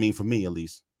creatives. I mean, for me at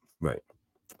least. Right.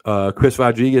 Chris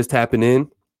Rodriguez tapping in.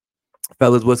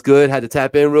 Fellas, what's good? Had to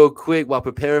tap in real quick while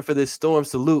preparing for this storm.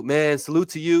 Salute, man. Salute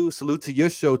to you. Salute to your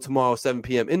show tomorrow, 7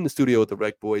 p.m. in the studio with the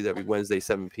Rec Boys every Wednesday,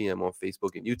 7 p.m. on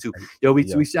Facebook and YouTube. Yo,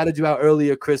 we shouted you out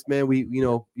earlier, Chris, man.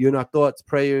 You're in our thoughts,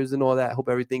 prayers, and all that. I hope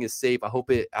everything is safe. I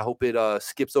hope it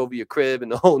skips over your crib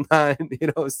and the whole nine. You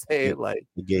know what I'm saying? Like,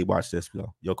 Gabe, watch this,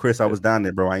 yo. Chris, I was down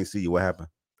there, bro. I ain't see you. What happened?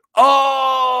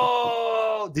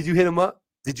 Oh, did you hit him up?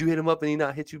 Did you hit him up and he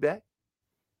not hit you back?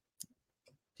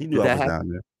 He knew I was down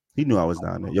there. He knew I was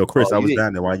down there. Yo, Chris, I was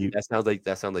down there. Why you? That sounds like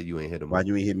you ain't hit him up. Why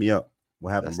you ain't hit me up?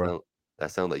 What happened, bro?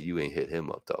 That sounds like you ain't hit him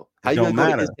up though. How you gonna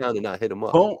go to his town and not hit him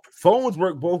up? Phones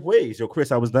work both ways. Yo,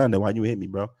 Chris, I was down there. Why you hit me,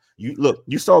 bro?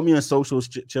 You saw me on socials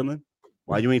chilling.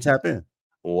 Why you ain't tap in?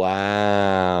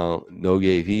 Wow, no,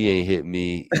 Gabe, he ain't hit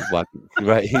me.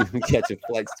 Right, he catching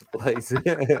flights to place.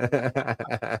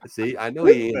 See, I know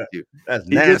he ain't hit you. That's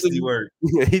nasty word.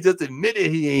 He just admitted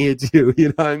he ain't hit you. You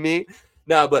know what I mean?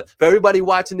 Nah, but for everybody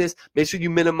watching this, make sure you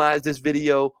minimize this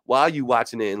video while you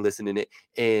watching it and listening to it,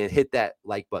 and hit that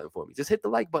like button for me. Just hit the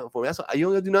like button for me. That's what you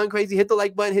don't gotta do nothing crazy. Hit the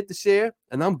like button, hit the share,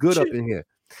 and I'm good up in here.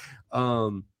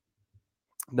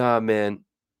 Nah, man.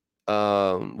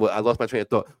 Well, I lost my train of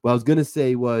thought. What I was gonna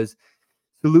say was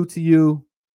salute to you,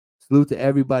 salute to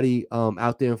everybody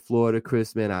out there in Florida,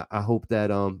 Chris. Man, I hope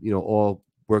that all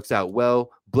works out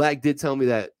well. Black did tell me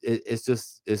that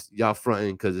it's y'all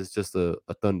fronting because it's just a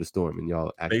thunderstorm and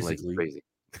y'all acting like crazy.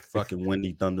 Fucking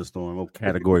windy thunderstorm,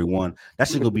 category 1. That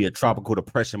shit gonna be a tropical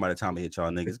depression by the time it hit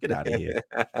y'all niggas. Get out of here.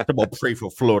 I'm about to pray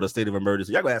for Florida state of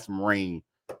emergency. Y'all gonna have some rain.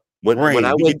 When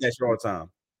I get that shit all the time.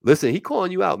 Listen, he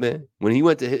calling you out, man. When he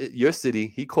went to hit your city,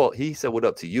 he said what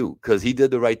up to you because he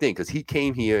did the right thing because he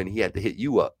came here and he had to hit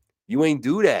you up. You ain't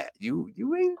do that. You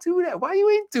ain't do that. Why you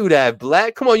ain't do that,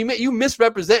 Black? Come on, you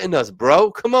misrepresenting us,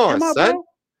 bro. Come on, son. Bro?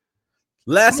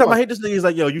 Last time I hit this nigga, he's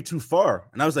like, yo, you too far.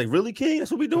 And I was like, really, King?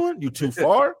 That's what we doing? You too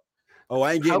far? Oh,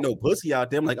 I ain't getting no pussy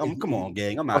out there. I'm like, come on,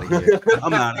 gang. I'm out of here.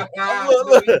 I'm out of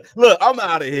here. Look, I'm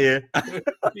out of here.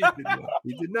 He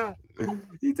did not.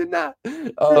 He did not.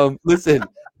 Listen,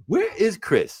 where is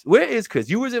Chris? Where is Chris?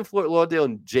 You was in Fort Lauderdale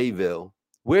and Jayville.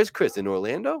 Where's Chris? In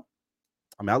Orlando?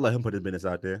 I mean, I'll let him put his business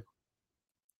out there.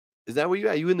 Is that where you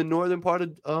at? You in the northern part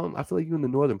of I feel like you in the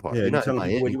northern part. Yeah, you're not telling in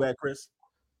people Miami. where you at, Chris?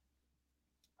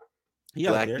 He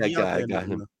out there. He out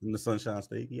there in the Sunshine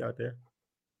State. He out there.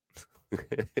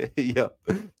 Yo,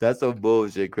 that's some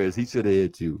bullshit, Chris. He should have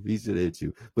hit you.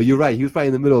 But you're right. He was probably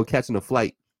in the middle of catching a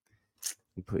flight.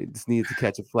 He just needed to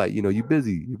catch a flight. You know, you're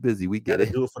busy. We get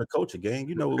it. Do it for the culture, gang.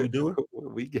 You know what we doing.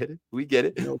 We get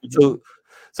it. You know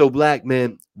so Black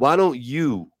man, why don't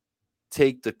you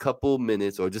take the couple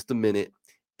minutes or just a minute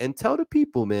and tell the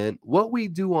people, man, what we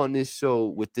do on this show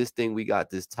with this thing. We got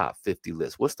this top 50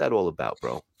 list. What's that all about,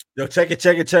 bro? Yo, check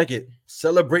it.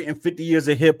 Celebrating 50 years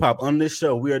of hip hop. On this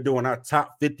show, we are doing our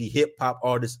top 50 hip hop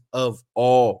artists of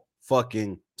all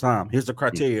fucking time. Here's the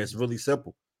criteria. It's really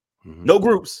simple. No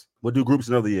groups. We'll do groups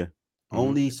another year.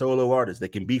 Only solo artists. They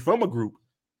can be from a group,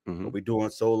 but we're doing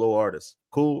solo artists.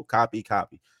 Cool. Copy.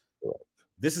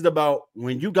 This is about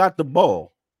when you got the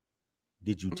ball,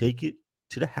 did you take it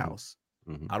to the house?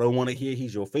 I don't want to hear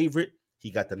he's your favorite.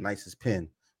 He got the nicest pen.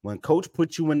 When coach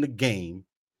put you in the game,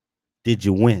 did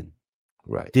you win?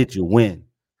 Right. Did you win?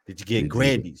 Did you get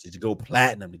Grammys? Did you go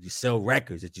platinum? Did you sell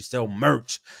records? Did you sell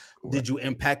merch? Right. Did you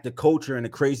impact the culture in a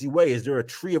crazy way? Is there a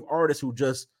tree of artists who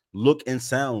just look and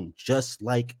sound just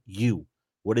like you?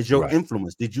 What is your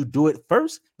influence? Did you do it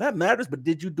first? That matters, but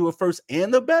did you do it first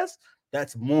and the best?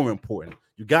 That's more important.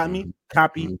 You got me?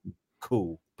 Copy?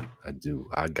 Cool. I do.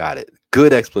 I got it.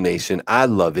 Good explanation. I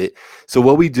love it. So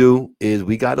what we do is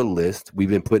we got a list. We've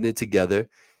been putting it together.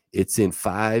 It's in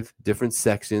 5 different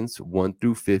sections, 1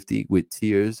 through 50, with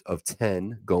tiers of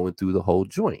 10 going through the whole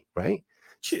joint, right?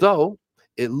 So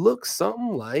it looks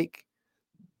something like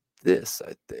this,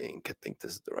 I think. I think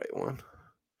this is the right one.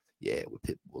 Yeah, with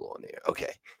Pitbull on there.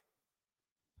 Okay.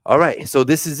 All right. So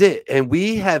this is it. And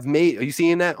we have made, are you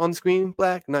seeing that on the screen,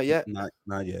 Black? Not yet? Not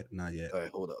yet. All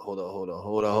right,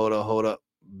 hold up.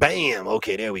 Bam.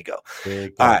 Okay, there we go.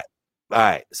 All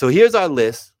right. So here's our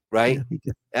list, right? He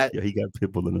got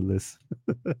Pitbull on the list.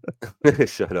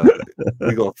 Shut up.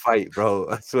 We're gonna fight, bro.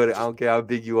 I swear I don't care how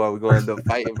big you are, we're gonna end up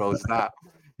fighting, bro. Stop.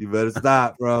 You better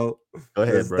stop, bro. Go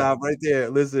ahead, bro. Stop right there.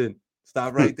 Listen,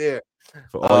 stop right there.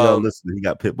 For all y'all listening, he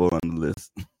got Pitbull on the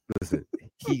list. Listen,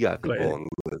 he got Pitbull on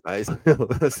the list.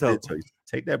 Right? So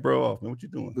take that bro off, man. What you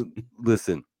doing?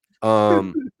 Listen,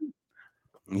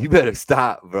 you better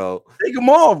stop, bro. Take him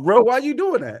off, bro. Why are you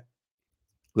doing that?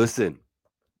 Listen,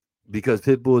 because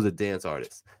Pitbull is a dance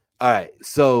artist. All right,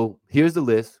 so here's the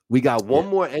list. We got one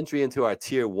more entry into our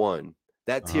tier 1.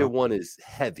 That tier 1 is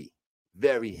heavy,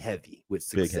 very heavy with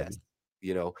success. Heavy.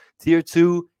 You know, tier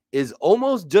 2 is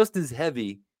almost just as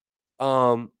heavy,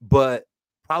 but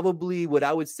probably what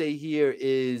I would say here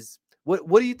is what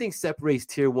do you think separates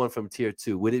tier 1 from tier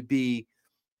 2? Would it be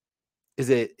is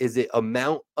it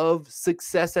amount of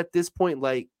success at this point,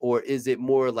 like, or is it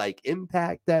more like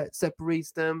impact that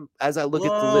separates them? As I look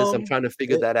at the list, I'm trying to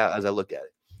figure that out as I look at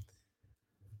it.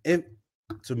 And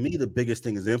to me, the biggest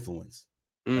thing is influence.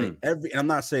 Like and I'm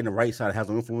not saying the right side has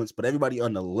no influence, but everybody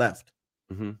on the left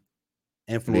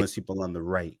influence people on the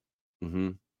right.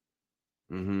 And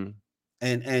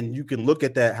you can look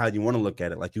at that how you want to look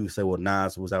at it. Like you say, well,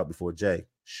 Nas was out before Jay.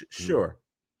 Sure.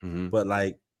 But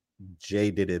like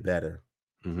Jay did it better.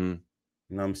 You know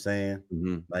what I'm saying?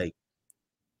 Like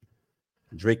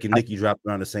Drake and Nicki dropped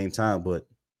around the same time, but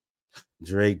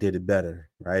Drake did it better,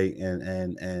 right?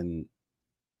 And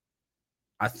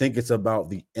I think it's about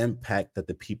the impact that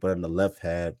the people on the left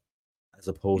had as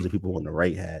opposed to people on the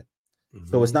right had.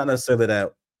 So it's not necessarily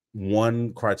that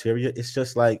one criteria. It's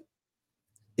just like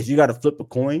if you got to flip a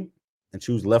coin and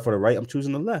choose left or the right, I'm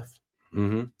choosing the left.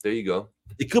 There you go.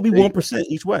 It could be 1%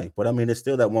 each way, but I mean, it's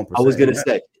still that 1%. I was going to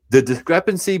say the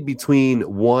discrepancy between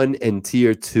 1 and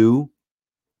tier 2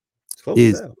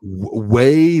 is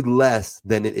way less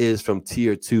than it is from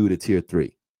tier 2 to tier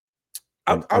 3.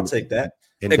 I'll take that.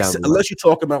 Unless you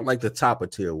talk about like the top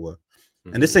of tier 1.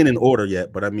 And this ain't in order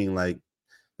yet, but I mean, like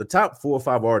the top 4 or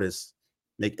 5 artists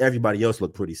make everybody else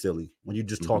look pretty silly when you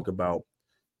just talk about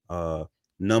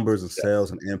numbers and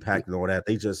sales and impact and all that.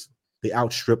 They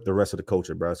outstrip the rest of the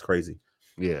culture, bro. It's crazy.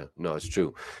 Yeah, no, it's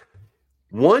true.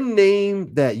 One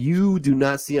name that you do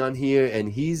not see on here, and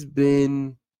he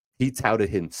touted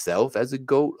himself as a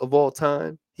GOAT of all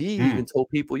time. He even told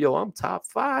people, yo, I'm top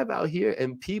 5 out here,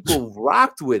 and people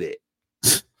rocked with it.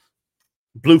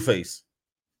 Blueface.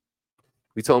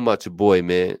 We talking about your boy,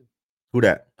 man. Who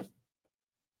that?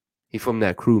 He from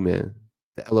that crew, man.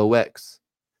 the LOX.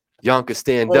 Yonka,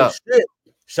 stand Oh up. shit!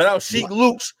 Shout out Sheik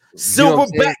Luch, You know what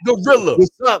I'm Silverback Gorilla.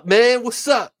 What's up, man? What's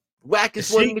up?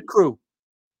 Wackest one in the crew.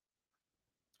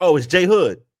 Oh, it's J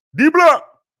Hood. D Block.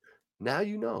 Now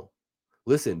you know.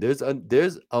 Listen, there's a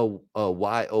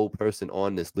YO person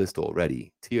on this list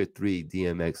already. Tier 3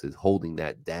 DMX is holding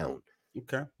that down.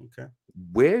 Okay.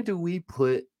 Where do we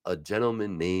put a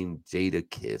gentleman named Jada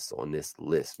Kiss on this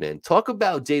list, man? Talk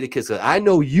about Jada Kiss. I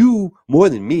know you more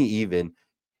than me, even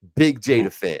big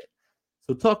Jada fan.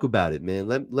 So talk about it, man.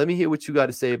 Let me hear what you got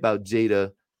to say about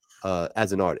Jada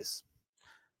as an artist.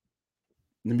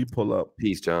 Let me pull up.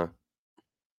 Peace, John.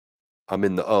 I'm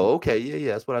in the okay,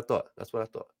 yeah. That's what I thought.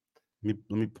 Let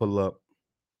me pull up.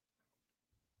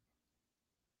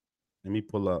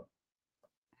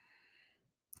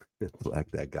 Black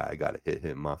that guy. I gotta hit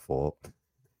him. My fault.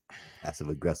 Passive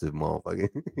aggressive motherfucker.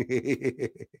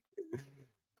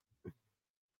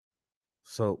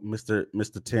 So,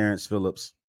 Mr. Terrence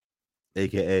Phillips,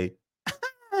 aka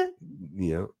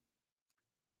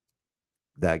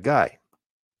that guy,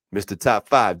 Mr. Top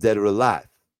 5, dead or alive.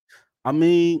 I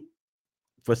mean,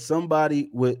 for somebody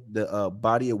with the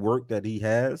body of work that he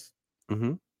has,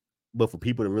 but for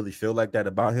people to really feel like that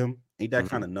about him, ain't that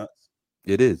kind of nuts?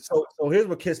 It is. So here's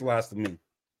what Kiss lies to me.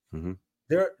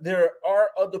 There are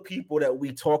other people that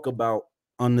we talk about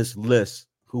on this list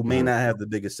who may not have the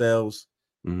biggest sales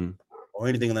or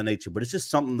anything of that nature, but it's just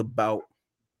something about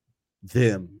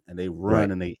them, and they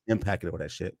run and they impacted all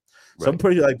that shit. So I'm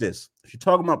pretty like this. If you're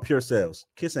talking about pure sales,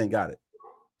 Kiss ain't got it.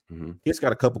 Kiss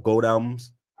got a couple gold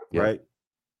albums, right?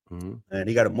 And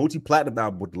he got a multi-platinum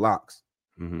album with the Locks.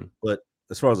 But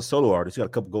as far as a solo artist, he got a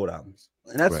couple gold albums,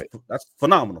 and that's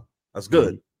phenomenal. That's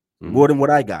good. More than what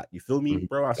I got. You feel me,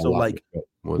 bro? I sold like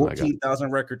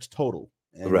 14,000 records total.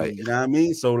 And, you know what I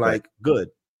mean? So like good.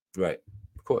 Right.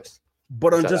 Of course.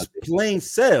 But on just plain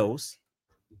sales,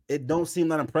 it don't seem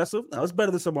that impressive. Now it's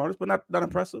better than some artists, but not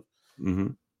impressive.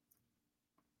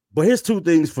 But here's two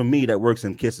things for me that works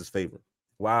in Kiss's favor.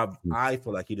 Why I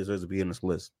feel like he deserves to be in this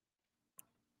list.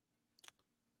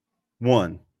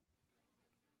 One,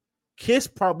 Kiss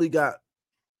probably got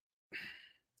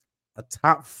a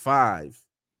top 5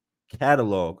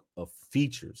 catalog of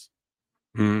features.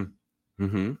 And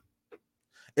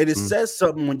it says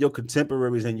something when your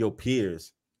contemporaries and your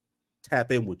peers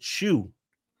tap in with you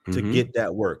to get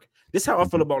that work. This is how I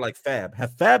feel about like Fab.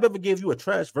 Have Fab ever gave you a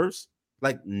trash verse?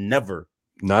 Like never.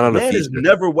 Not on Man a is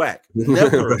never whack.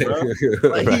 Never, bro.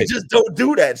 Like he just don't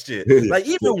do that shit. Like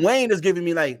even Wayne is giving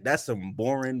me like that's some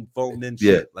boring phoned in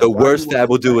shit. Like, the worst Fab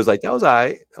will do is like that was all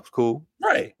right. That was cool.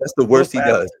 Right. That's the worst he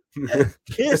does.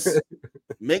 Kiss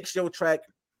makes your track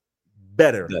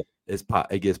better.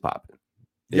 It gets popping.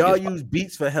 Y'all use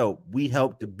beats for help. We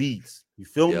help the beats. You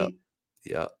feel me?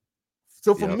 Yeah.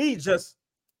 So for me, just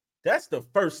that's the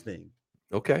first thing.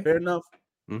 Okay. Fair enough.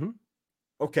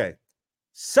 Okay.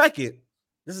 Second,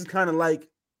 this is kind of like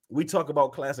we talk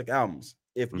about classic albums.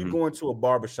 If you go into a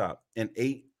barbershop and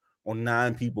 8 or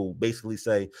 9 people basically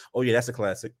say, "Oh yeah, that's a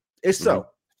classic," it's so.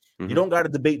 You don't got to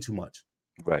debate too much.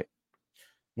 Right.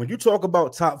 When you talk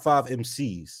about top 5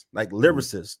 MCs, like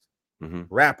lyricists,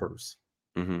 rappers,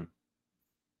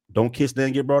 don't Kiss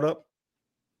then get brought up?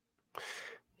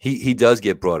 He does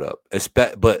get brought up,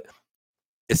 but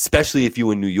especially if you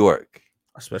in New York.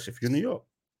 Especially if you're in New York.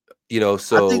 You know,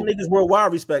 so I think niggas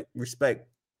worldwide respect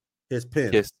his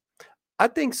pen. Yes. I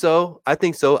think so. I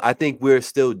think we're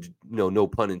still, no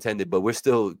pun intended, but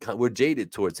we're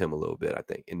jaded towards him a little bit, I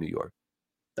think, in New York.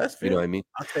 That's fair. You know what I mean?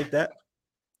 I'll take that.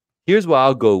 Here's why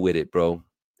I'll go with it, bro.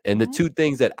 And the two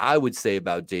things that I would say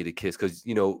about Jada Kiss, because,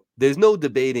 there's no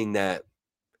debating that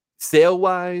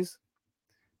sale-wise,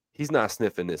 he's not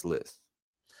sniffing this list.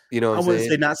 You know what I'm saying? I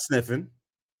wouldn't say not sniffing.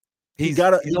 He's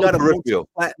got a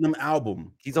multi-platinum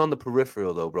album. He's on the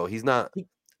peripheral, though, bro. He's not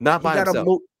by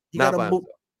himself.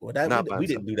 We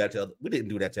didn't do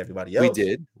that to everybody else.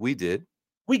 We did.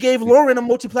 We gave Lauren a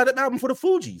multi-platinum album for the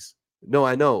Fugees. No,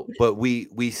 I know, but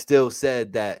we still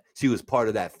said that she was part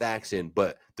of that faction.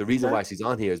 But the reason why she's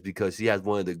on here is because she has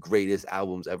one of the greatest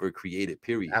albums ever created.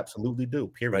 Period. Absolutely do.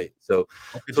 Period. Right. So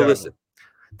listen,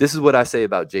 this is what I say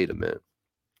about Jada, man.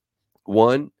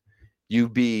 One,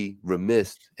 you'd be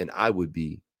remiss, and I would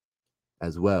be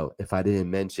as well, if I didn't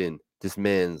mention this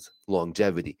man's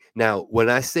longevity. Now, when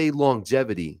I say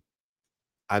longevity,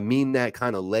 I mean that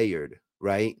kind of layered,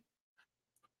 right?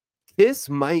 Kiss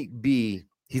might be.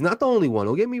 He's not the only one.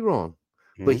 Don't get me wrong,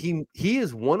 but he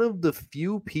is one of the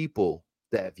few people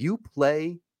that if you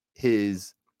play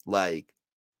his like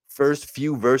first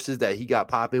few verses that he got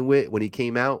popping with when he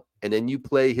came out, and then you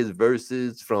play his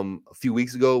verses from a few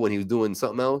weeks ago when he was doing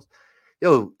something else,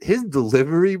 his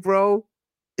delivery, bro,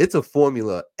 It's a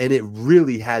formula, and it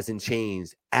really hasn't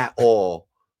changed at all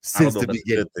since the beginning.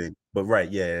 A good thing, but right,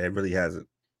 yeah, it really hasn't.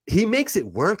 He makes it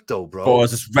work though, bro. As far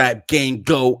as this rap game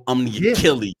go, I'm the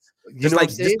Achilles. Just like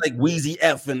Wheezy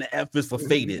F, and the F is for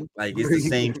faded. Like it's the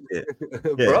same shit,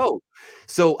 yeah. Bro.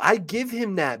 So I give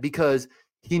him that because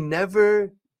he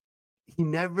never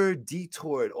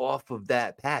detoured off of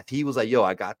that path. He was like, yo,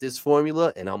 I got this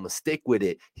formula and I'm gonna stick with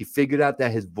it. He figured out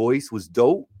that his voice was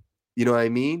dope. You know what I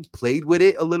mean? Played with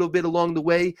it a little bit along the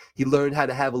way. He learned how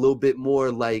to have a little bit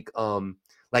more like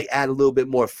add a little bit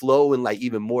more flow and like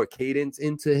even more cadence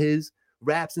into his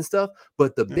raps and stuff.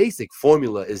 But the basic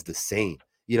formula is the same.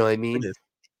 You know what I mean?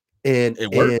 And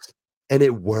it works. And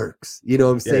it works. You know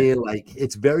what I'm saying? Like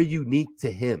it's very unique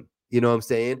to him. You know what I'm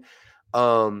saying?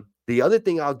 The other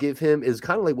thing I'll give him is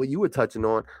kind of like what you were touching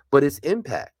on, but it's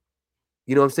impact.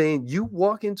 You know what I'm saying? You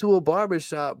walk into a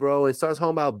barbershop, bro, and starts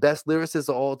talking about best lyricists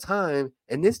of all time,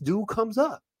 and this dude comes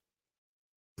up.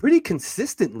 Pretty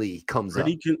consistently comes up.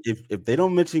 If they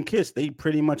don't mention Kiss, they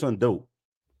pretty much on dope.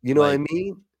 You know what I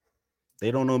mean?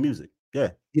 They don't know music.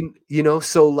 Yeah. You know,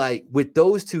 so like with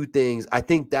those two things, I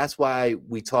think that's why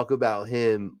we talk about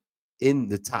him in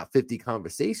the top 50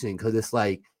 conversation, because it's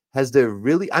like, has there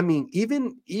really, I mean,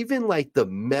 even like the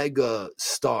mega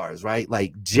stars, right?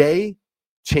 Like Jay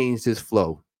changed his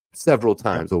flow several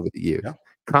times over the years. Yeah.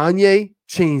 Kanye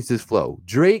changed his flow.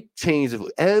 Drake changed it.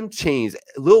 M changed it.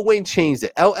 Lil Wayne changed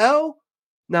it. LL,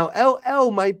 now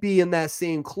LL might be in that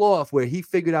same cloth where he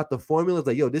figured out the formula. It's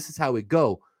like, yo, this is how it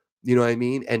go. You know what I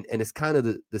mean? And it's kind of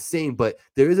the same, but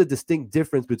there is a distinct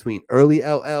difference between early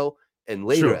LL and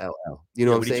later LL. You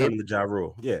know what I'm saying? The Ja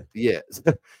Rule. Yeah. Yeah.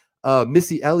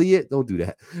 Missy Elliott, don't do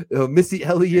that. Missy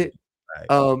Elliott,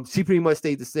 she pretty much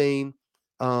stayed the same.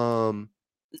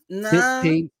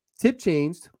 Tip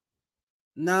changed.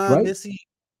 Nah, right?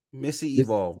 Missy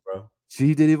evolved, bro.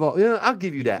 She did evolve. Yeah, I'll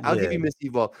give you that. I'll give you Missy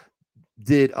evolve.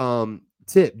 Did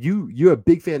Tip? You're a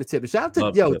big fan of Tip. Shout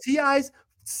out to T.I.'s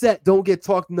set. Don't get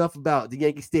talked enough about the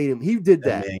Yankee Stadium. He did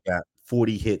that. Man got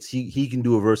 40 hits. He can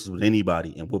do a verses with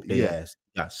anybody and whoop their ass.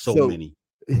 Got so many.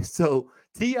 So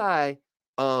T.I.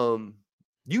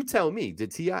 You tell me,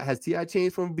 has T.I.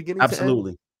 changed from beginning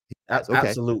Absolutely. to end? Okay.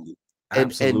 Absolutely.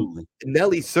 And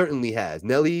Nelly certainly has.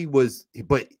 Nelly was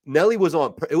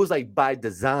on. It was like by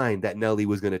design that Nelly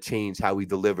was going to change how he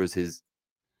delivers his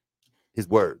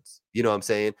words. You know what I'm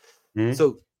saying? Mm-hmm.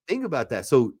 So think about that.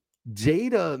 So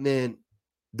Jada, man,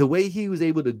 the way he was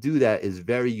able to do that is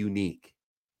very unique.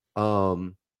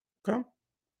 Okay.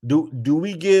 Do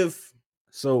we give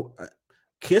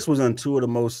Kiss was on two of the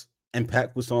most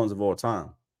impactful songs of all time.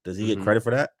 Does he get credit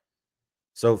for that?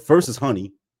 So first is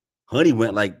Honey. Honey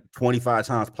went like 25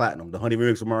 times platinum. The Honey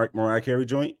remix of Mariah Carey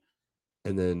joint.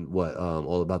 And then what?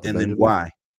 All About the And Benjamin? Then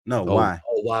Why? No, Why?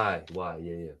 Oh, Why?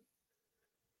 Yeah.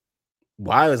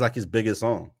 Why was like his biggest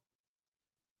song.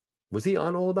 Was he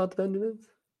on All About the Benjamins?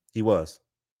 He was.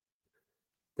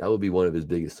 That would be one of his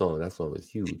biggest songs. That song was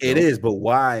huge. It is, but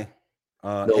Why?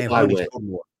 Why went.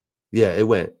 Yeah, it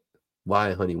went. Why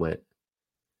and Honey went.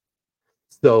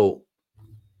 So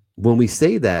when we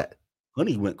say that,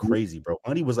 Honey went crazy, bro.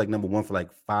 Honey was like number one for like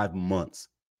 5 months.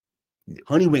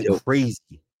 Honey went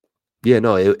crazy. Yeah,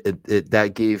 no, it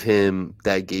that gave him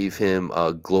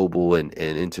a global and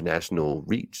international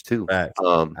reach too.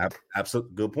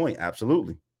 Absolutely, good point.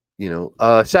 Absolutely. You know,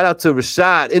 shout out to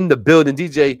Rashad in the building,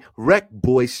 DJ Rec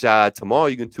Boy Shad. Tomorrow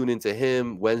you can tune into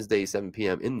him Wednesday 7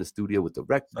 p.m. in the studio with the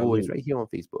Rec Boys right here on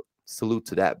Facebook. Salute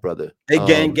to that, brother. Hey,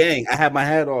 gang. I had my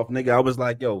hat off, nigga. I was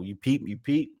like, yo, you peep.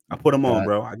 I put them on,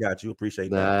 bro. I got you.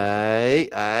 Appreciate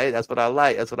that. All right. That's what I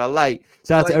like.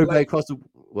 Shout out to everybody across the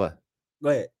what? Go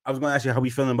ahead. I was going to ask you how we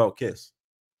feeling about Kiss.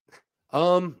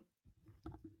 I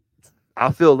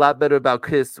feel a lot better about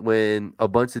Kiss when a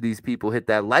bunch of these people hit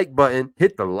that like button.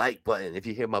 Hit the like button. If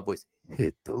you hear my voice,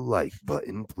 hit the like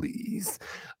button, please.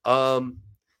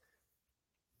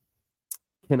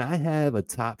 Can I have a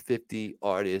top 50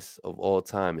 artists of all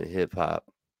time in hip hop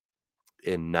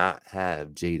and not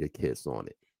have Jada Kiss on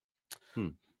it?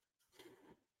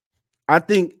 I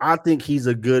think he's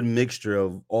a good mixture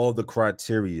of all the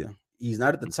criteria. He's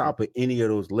not at the top of any of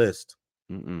those lists.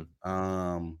 For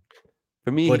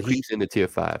me, he creeps into tier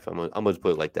 5. I'm gonna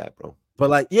put it like that, bro. But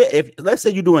like, yeah, if let's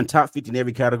say you're doing top 50 in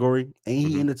every category, ain't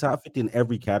he in the top 50 in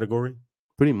every category?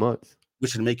 Pretty much.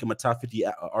 Which should make him a top 50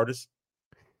 artist.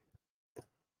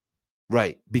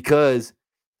 Right, because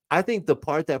I think the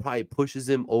part that probably pushes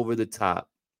him over the top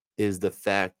is the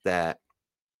fact that,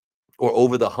 or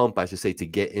over the hump, I should say, to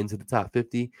get into the top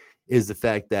 50 is the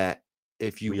fact that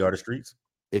We Are the Streets.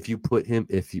 If you put him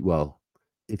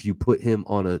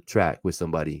on a track with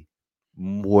somebody,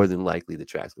 more than likely the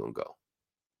track's gonna go.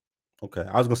 Okay,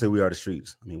 I was gonna say We Are the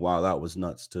Streets. I mean, Wild Out was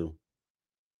nuts too.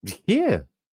 Yeah.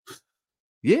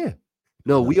 Yeah.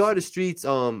 No, We Nuts. Are the Streets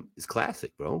is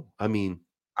classic, bro. I mean,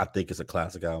 I think it's a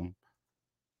classic album.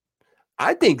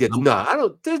 I think it's I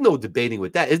don't there's no debating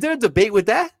with that. Is there a debate with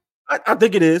that? I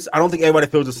think it is. I don't think everybody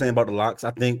feels the same about the Locks.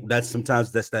 I think that's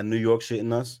that New York shit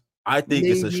in us. I think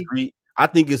it's a street. I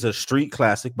think it's a street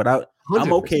classic, but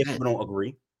I'm okay if people don't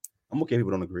agree. I'm okay if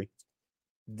people don't agree.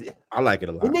 I like it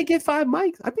a lot. Didn't they get 5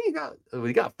 mics? I think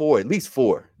we got 4, at least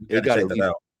 4. It got that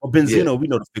out. Well, Benzino, we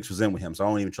know the fix was in with him, so I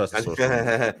don't even trust the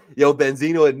social. Yo,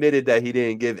 Benzino admitted that he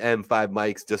didn't give M 5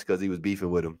 mics just because he was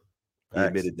beefing with him. He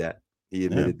admitted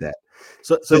that.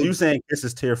 So you saying this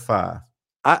is tier 5?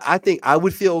 I think I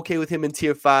would feel okay with him in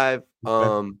tier 5.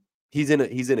 Okay. He's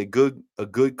in a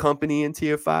good company in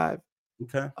tier 5.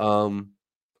 Okay.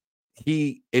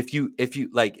 If you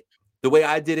like the way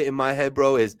I did it in my head,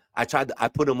 bro, is I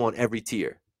put him on every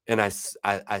tier, and I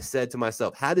said to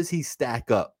myself, how does he stack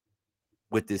up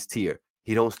with this tier?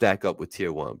 He don't stack up with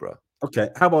tier 1, bro. Okay,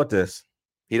 how about this?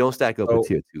 He don't stack up with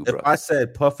tier 2, bro. If I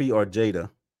said Puffy or Jada,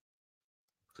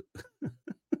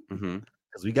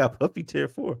 because we got Puffy tier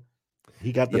 4,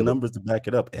 he got the numbers to back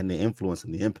it up and the influence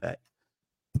and the impact.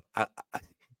 But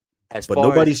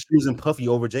nobody's choosing Puffy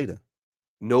over Jada.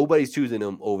 Nobody's choosing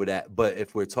him over that. But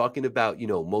if we're talking about,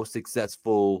 most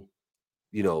successful,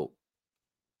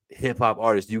 hip hop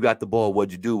artists, you got the ball.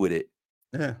 What'd you do with it?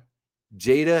 Yeah.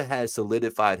 Jada has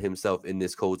solidified himself in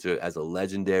this culture as a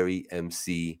legendary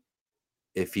MC.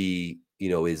 If he,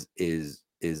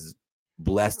 is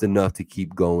blessed enough to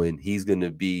keep going, he's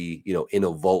gonna be, in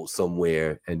a vault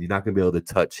somewhere, and you're not gonna be able to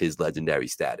touch his legendary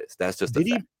status. That's just a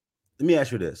fact. Let me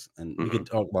ask you this, and we can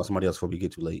talk about somebody else before we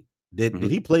get too late. Did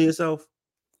he play himself?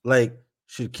 Like,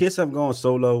 should Kiss have gone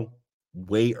solo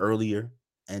way earlier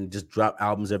and just drop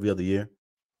albums every other year?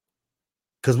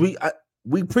 Because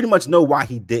we pretty much know why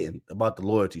he didn't, about the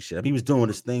loyalty shit. I mean, he was doing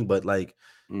this thing, but like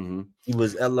he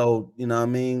was LO, you know what I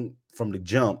mean, from the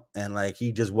jump, and like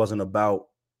he just wasn't about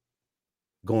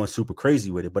going super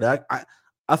crazy with it. But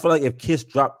I feel like if Kiss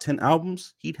dropped 10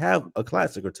 albums, he'd have a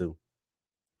classic or 2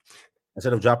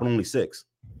 instead of dropping only 6.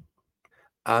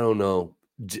 I don't know.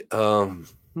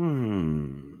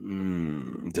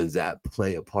 Does that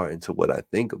play a part into what I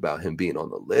think about him being on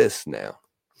the list now?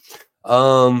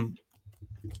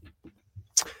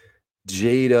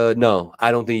 Jada, no,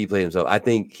 I don't think he played himself. I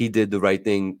think he did the right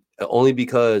thing, only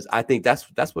because I think that's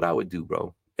what I would do,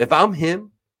 bro. If I'm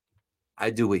him, I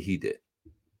do what he did.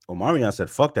 Well, Marion said,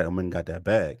 "Fuck that! I'm gonna got that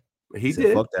bag." He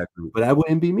did. Fuck that group. But that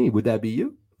wouldn't be me. Would that be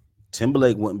you?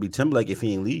 Timberlake wouldn't be Timberlake if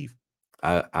he ain't leave.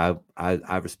 I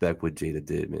respect what Jada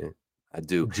did, man. I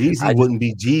do. Jeezy wouldn't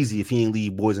be Jeezy if he ain't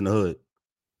leave Boys in the Hood.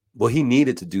 Well, he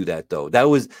needed to do that though. That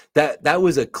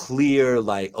was a clear,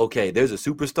 like, okay, there's a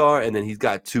superstar, and then he's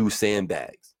got 2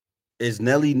 sandbags. Is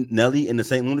Nelly in the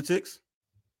St. Lunatics?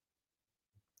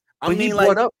 But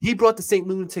he brought the St.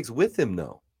 Lunatics with him,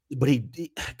 though. But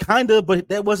he kind of, but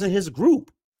that wasn't his group.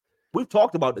 We've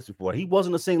talked about this before. He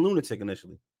wasn't a St. Lunatic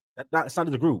initially. It's not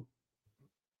his group.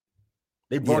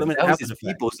 They brought him in after the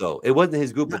people, though. It wasn't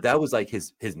his group, but that was like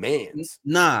his mans.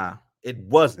 Nah, it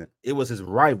wasn't. It was his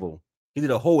rival. He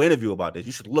did a whole interview about this.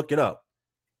 You should look it up.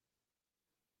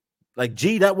 Like,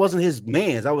 that wasn't his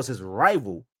mans. That was his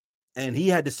rival. And he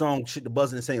had the song "Shit the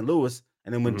Buzzin' in St. Louis."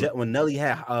 And then when Nelly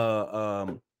had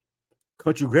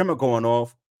Country Grammar going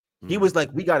off, he was like,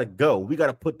 "We gotta go. We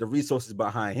gotta put the resources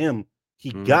behind him."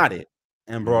 He got it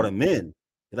and brought him in.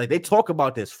 Like, they talk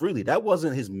about this freely. That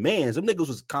wasn't his mans. Them niggas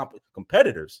was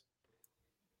competitors.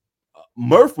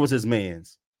 Murph was his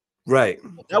mans. Right.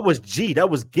 That was G. That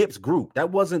was Gibbs' group. That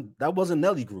wasn't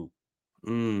Nelly group.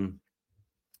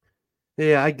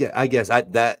 Yeah, I guess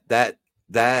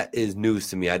that is news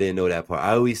to me. I didn't know that part.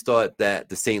 I always thought that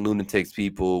the St. Lunatics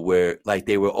people were like,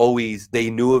 they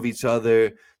knew of each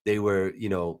other. They were,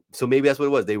 so maybe that's what it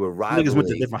was. They were rivals. Niggas went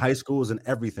to different high schools and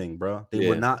everything, bro. They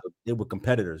were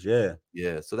competitors. Yeah.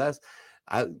 Yeah. So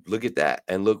I look at that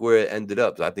and look where it ended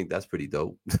up. So I think that's pretty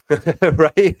dope.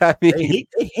 Right? I mean,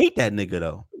 they hate that nigga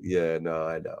though. Yeah, no,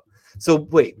 I know. So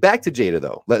wait, back to Jada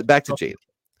though. Back to Jada.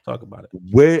 Talk about it.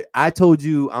 Where I told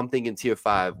you I'm thinking tier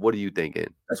 5. What are you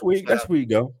thinking? That's where you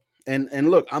go. And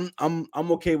look, I'm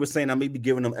okay with saying I may be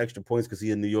giving him extra points because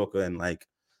he's a New Yorker, and like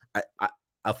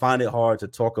I find it hard to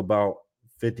talk about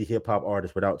 50 hip hop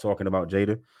artists without talking about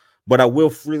Jada. But I will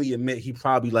freely admit he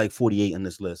probably like 48 in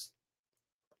this list.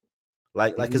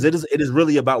 Like because it is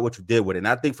really about what you did with it. And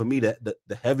I think for me that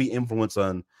the heavy influence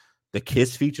on the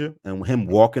Kiss feature and him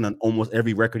walking on almost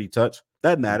every record he touched,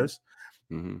 that matters.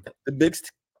 The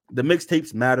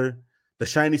mixtapes matter. The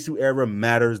shiny suit era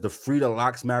matters. The free to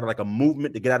locks matter. Like a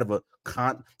movement to get out of a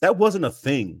that wasn't a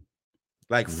thing.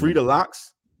 Like free to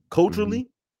locks culturally,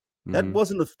 that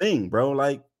wasn't a thing, bro.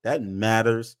 Like that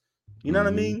matters. You know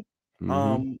what I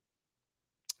mean?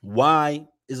 Why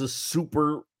is a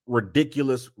super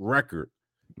ridiculous record?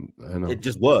 I know. It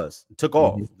just was. It took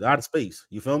off out of space.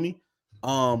 You feel me?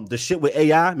 The shit with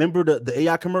AI. Remember the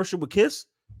AI commercial with Kiss?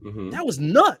 That was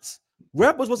nuts.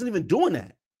 Rappers wasn't even doing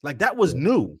that. Like that was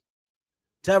new.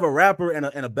 To have a rapper and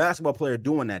a basketball player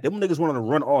doing that. Them niggas wanted to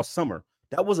run all summer.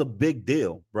 That was a big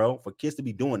deal, bro, for Kiss to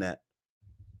be doing that.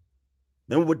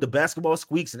 Remember with the basketball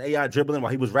squeaks and AI dribbling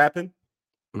while he was rapping,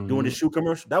 doing the shoe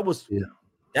commercial? That was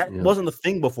wasn't a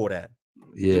thing before that.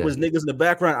 Yeah. It was niggas in the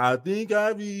background. I think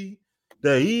I be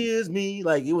that he is me.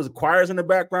 Like it was choirs in the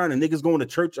background and niggas going to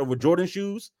church over Jordan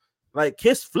shoes. Like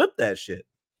Kiss flipped that shit.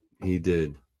 He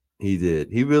did.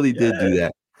 He really did do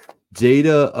that.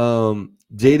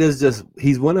 Jada's just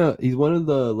he's one of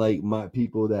the like my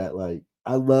people that like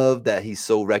I love that he's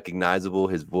so recognizable,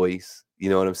 his voice. You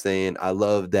know what I'm saying? I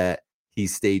love that he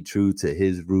stayed true to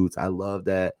his roots. I love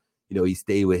that, you know, he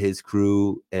stayed with his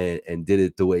crew and did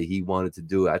it the way he wanted to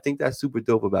do it. I think that's super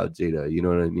dope about Jada. You know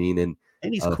what I mean? And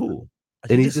he's cool.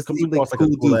 And he just seems like a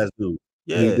cool ass dude.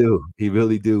 Yeah, he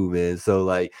really do, man. So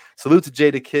like, salute to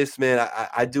Jada Kiss, man.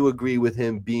 I do agree with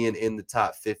him being in the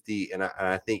top 50, and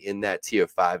I think in that tier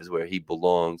 5 is where he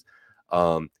belongs.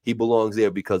 He belongs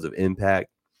there because of impact.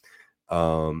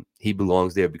 He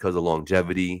belongs there because of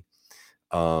longevity.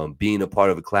 Being a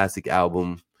part of a classic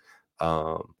album,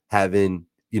 having,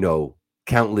 you know,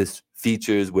 countless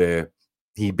features where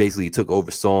he basically took over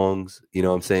songs. You know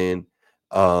what I'm saying?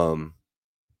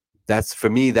 That's for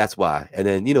me. That's why. And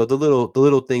then, you know, the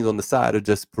little things on the side are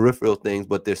just peripheral things,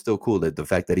 but they're still cool. That the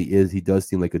fact that he does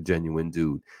seem like a genuine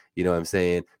dude. You know what I'm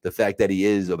saying? The fact that he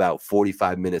is about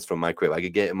 45 minutes from my crib. I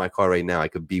could get in my car right now. I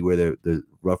could be where the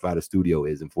Rough Rider studio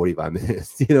is in 45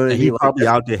 minutes. You know what I mean? He's probably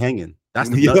out there hanging. That's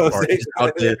the best part. He's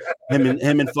out there,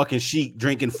 him and fucking Sheik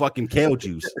drinking fucking kale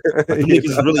juice. Like, the niggas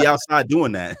is really outside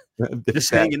doing that.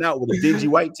 Just hanging out with a dingy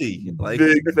white tee. Like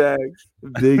big facts.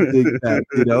 Big facts,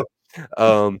 you know.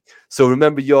 So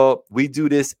remember, y'all, we do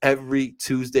this every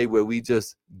Tuesday where we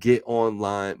just get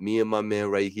online. Me and my man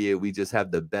right here, we just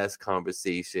have the best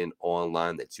conversation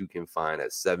online that you can find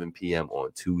at 7 p.m.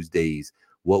 on Tuesdays.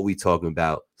 What we talking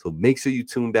about? So make sure you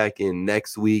tune back in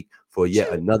next week for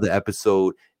yet another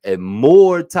episode and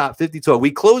more top 50 talk. We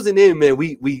closing in, man.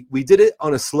 We did it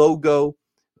on a slow go,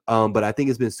 but I think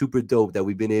it's been super dope that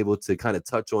we've been able to kind of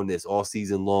touch on this all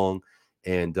season long,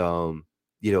 and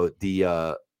you know,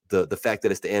 the fact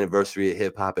that it's the anniversary of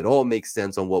hip hop, it all makes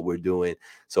sense on what we're doing.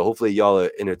 So hopefully y'all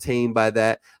are entertained by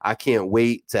that. I can't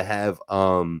wait to have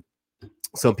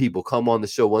some people come on the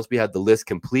show once we have the list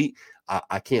complete.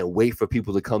 I can't wait for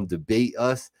people to come debate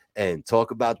us and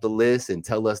talk about the list and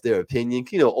tell us their opinion.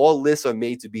 You know, all lists are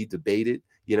made to be debated.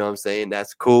 You know what I'm saying?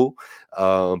 That's cool.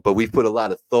 But we've put a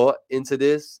lot of thought into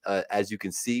this. As you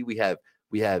can see, we have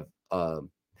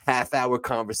half-hour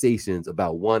conversations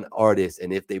about one artist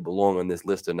and if they belong on this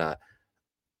list or not.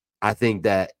 I think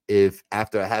that if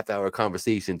after a half-hour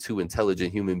conversation, 2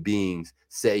 intelligent human beings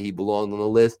say he belongs on the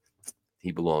list,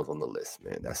 he belongs on the list,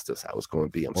 man. That's just how it's going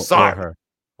to be. I'm sorry.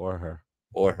 Or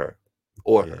her.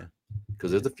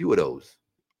 Because there's a few of those.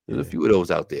 There's a few of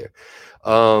those out there.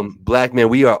 Black man,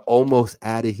 we are almost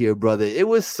out of here, brother. It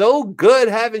was so good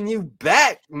having you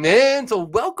back, man. So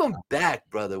welcome back,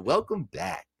 brother. Welcome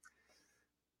back.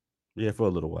 Yeah, for a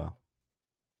little while.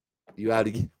 You out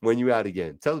again? When you out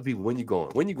again? Tell the people when you going.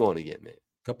 When you going again, man?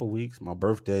 Couple weeks. My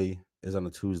birthday is on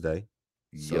a Tuesday.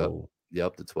 So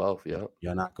yep, the 12th. Yep.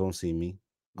 You're not gonna see me.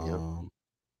 Yep.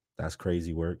 That's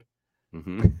crazy work.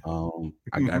 Mm-hmm.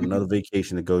 I got another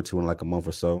vacation to go to in like a month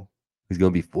or so. He's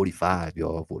gonna be 45,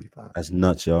 y'all. 45. That's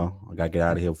nuts, y'all. I gotta get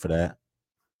out of here for that.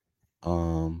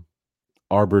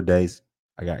 Arbor Days.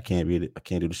 I can't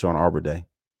do the show on Arbor Day.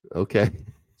 Okay.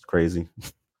 It's crazy.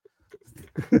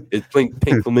 It's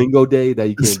Pink Flamingo Day that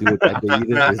you can't do it that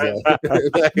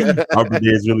day either. Arbor Day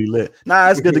is really lit. Nah,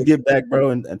 it's good to get back,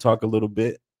 bro, and talk a little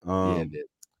bit.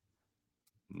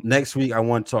 Next week I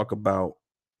want to talk about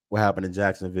what happened in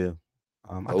Jacksonville.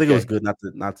 I think it was good not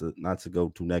to go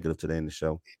too negative today in the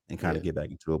show and kind of get back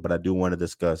into it. But I do want to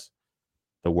discuss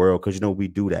the world because, you know, we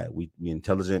do that. We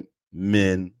intelligent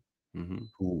men who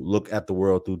look at the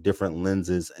world through different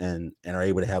lenses and are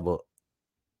able to have a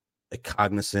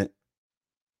cognizant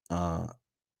and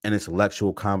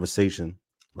intellectual conversation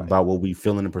about what we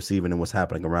feeling and perceiving and what's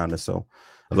happening around us. So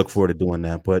I look forward to doing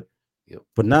that. But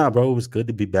nah, bro, it was good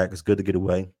to be back. It's good to get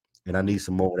away. And I need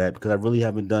some more of that because I really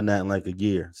haven't done that in like a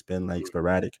year. It's been like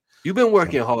sporadic. You've been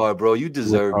working hard, bro. You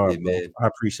deserve it, Bro. man. I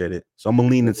appreciate it. So I'm gonna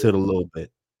lean into it a little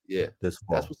bit. Yeah, This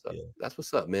that's fall. what's up. Yeah. That's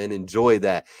what's up, man. Enjoy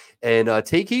that, and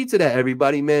take heed to that,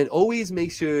 everybody, man. Always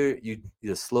make sure you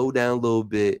slow down a little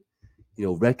bit.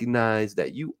 Recognize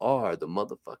that you are the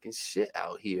motherfucking shit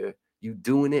out here. You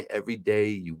doing it every day.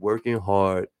 You working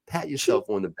hard. Pat yourself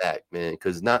on the back, man,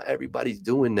 because not everybody's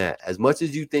doing that. As much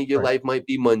as you think your life might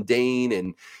be mundane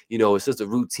and it's just a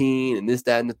routine and this,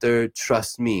 that, and the third.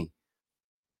 Trust me,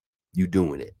 you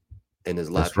doing it. And there's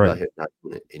a lot of people out here not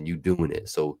doing it, and you doing it.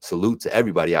 So salute to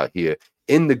everybody out here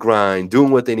in the grind,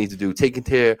 doing what they need to do, taking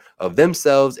care of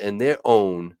themselves and their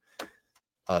own.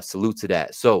 Salute to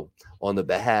that. So on the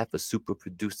behalf of super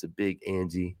producer Big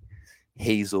Angie,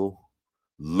 Hazel,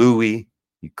 Louie,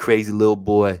 you crazy little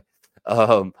boy,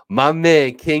 my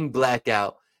man King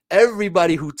Blackout,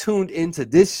 everybody who tuned into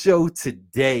this show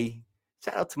today,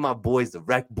 shout out to my boys, the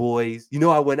Rec Boys.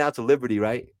 I went out to Liberty,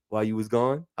 right? While you was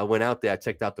gone, I went out there. I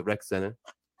checked out the rec center.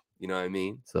 You know what I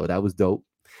mean? So that was dope.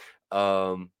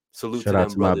 Salute to them,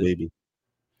 brothers. My baby.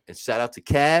 And shout out to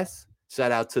Cass.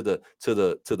 Shout out to the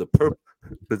purple.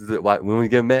 When we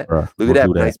get mad, Bruh, look at that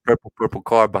nice purple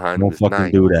car behind him. Don't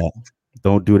fucking do that.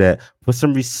 Don't do that. Put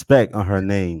some respect on her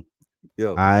name.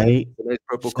 Yo, nice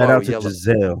purple shout car out to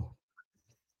Giselle.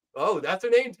 Oh, that's her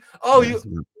name. Oh,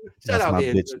 shout out, my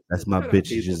bitch. That's my bitch,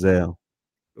 Giselle.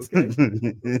 Okay.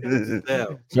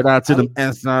 Shout out to them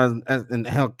Ansars and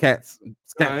Hellcats,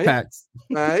 Scat Packs.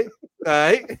 All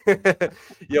right.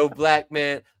 Yo, Black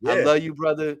man, I love you,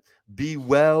 brother. Be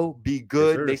well, be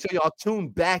good. Yes, make sure y'all tune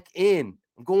back in.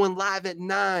 I'm going live at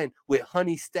 9 with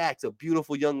Honey Stacks, a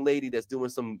beautiful young lady that's doing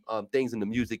some things in the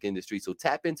music industry. So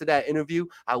tap into that interview.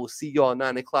 I will see y'all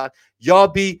 9 o'clock. Y'all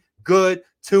be good.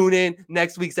 Tune in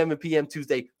next week, 7 p.m.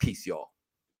 Tuesday. Peace, y'all.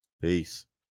 Peace.